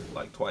Spreader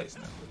like twice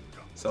now.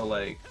 So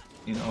like,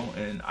 you know,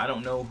 and I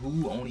don't know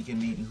who Oni can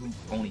beat and who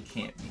Oni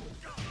can't beat.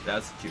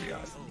 That's a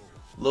curiosity.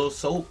 Lil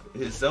Soap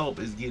himself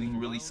is getting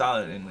really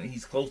solid, and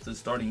he's close to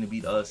starting to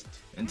beat us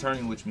in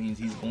Tourney, which means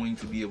he's going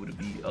to be able to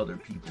beat other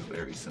people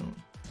very soon.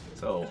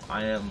 So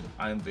I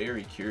am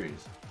very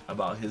curious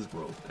about his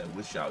growth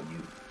with Xiao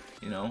Yu.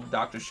 You know,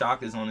 Dr.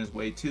 Shock is on his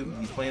way too.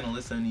 He's playing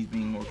Alyssa and he's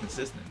being more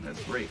consistent.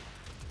 That's great.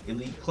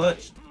 Elite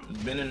Clutch has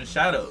been in the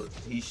shadows.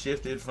 He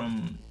shifted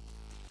from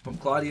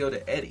Claudio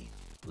to Eddie.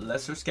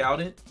 Lesser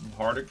scouted,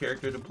 harder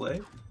character to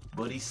play,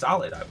 but he's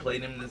solid. I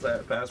played him this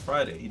past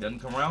Friday. He doesn't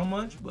come around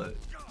much, but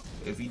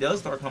if he does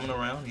start coming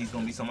around, he's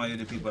gonna be somebody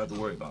that people have to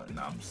worry about, and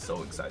I'm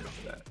so excited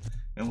for that.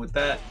 And with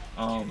that,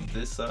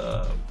 this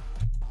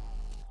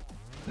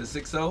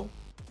 6-0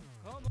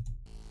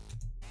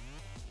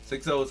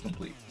 is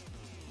complete.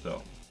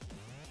 So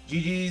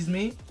GG's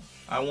me.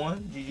 I won.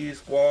 GG's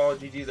Squall.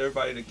 GG's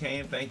everybody that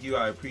came. Thank you.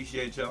 I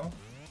appreciate y'all.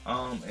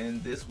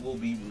 And this will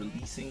be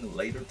releasing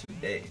later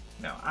today.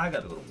 Now, I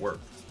gotta go to work.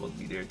 I'm supposed to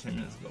be there 10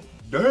 minutes ago.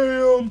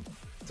 Damn!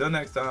 Till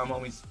next time,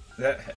 homies.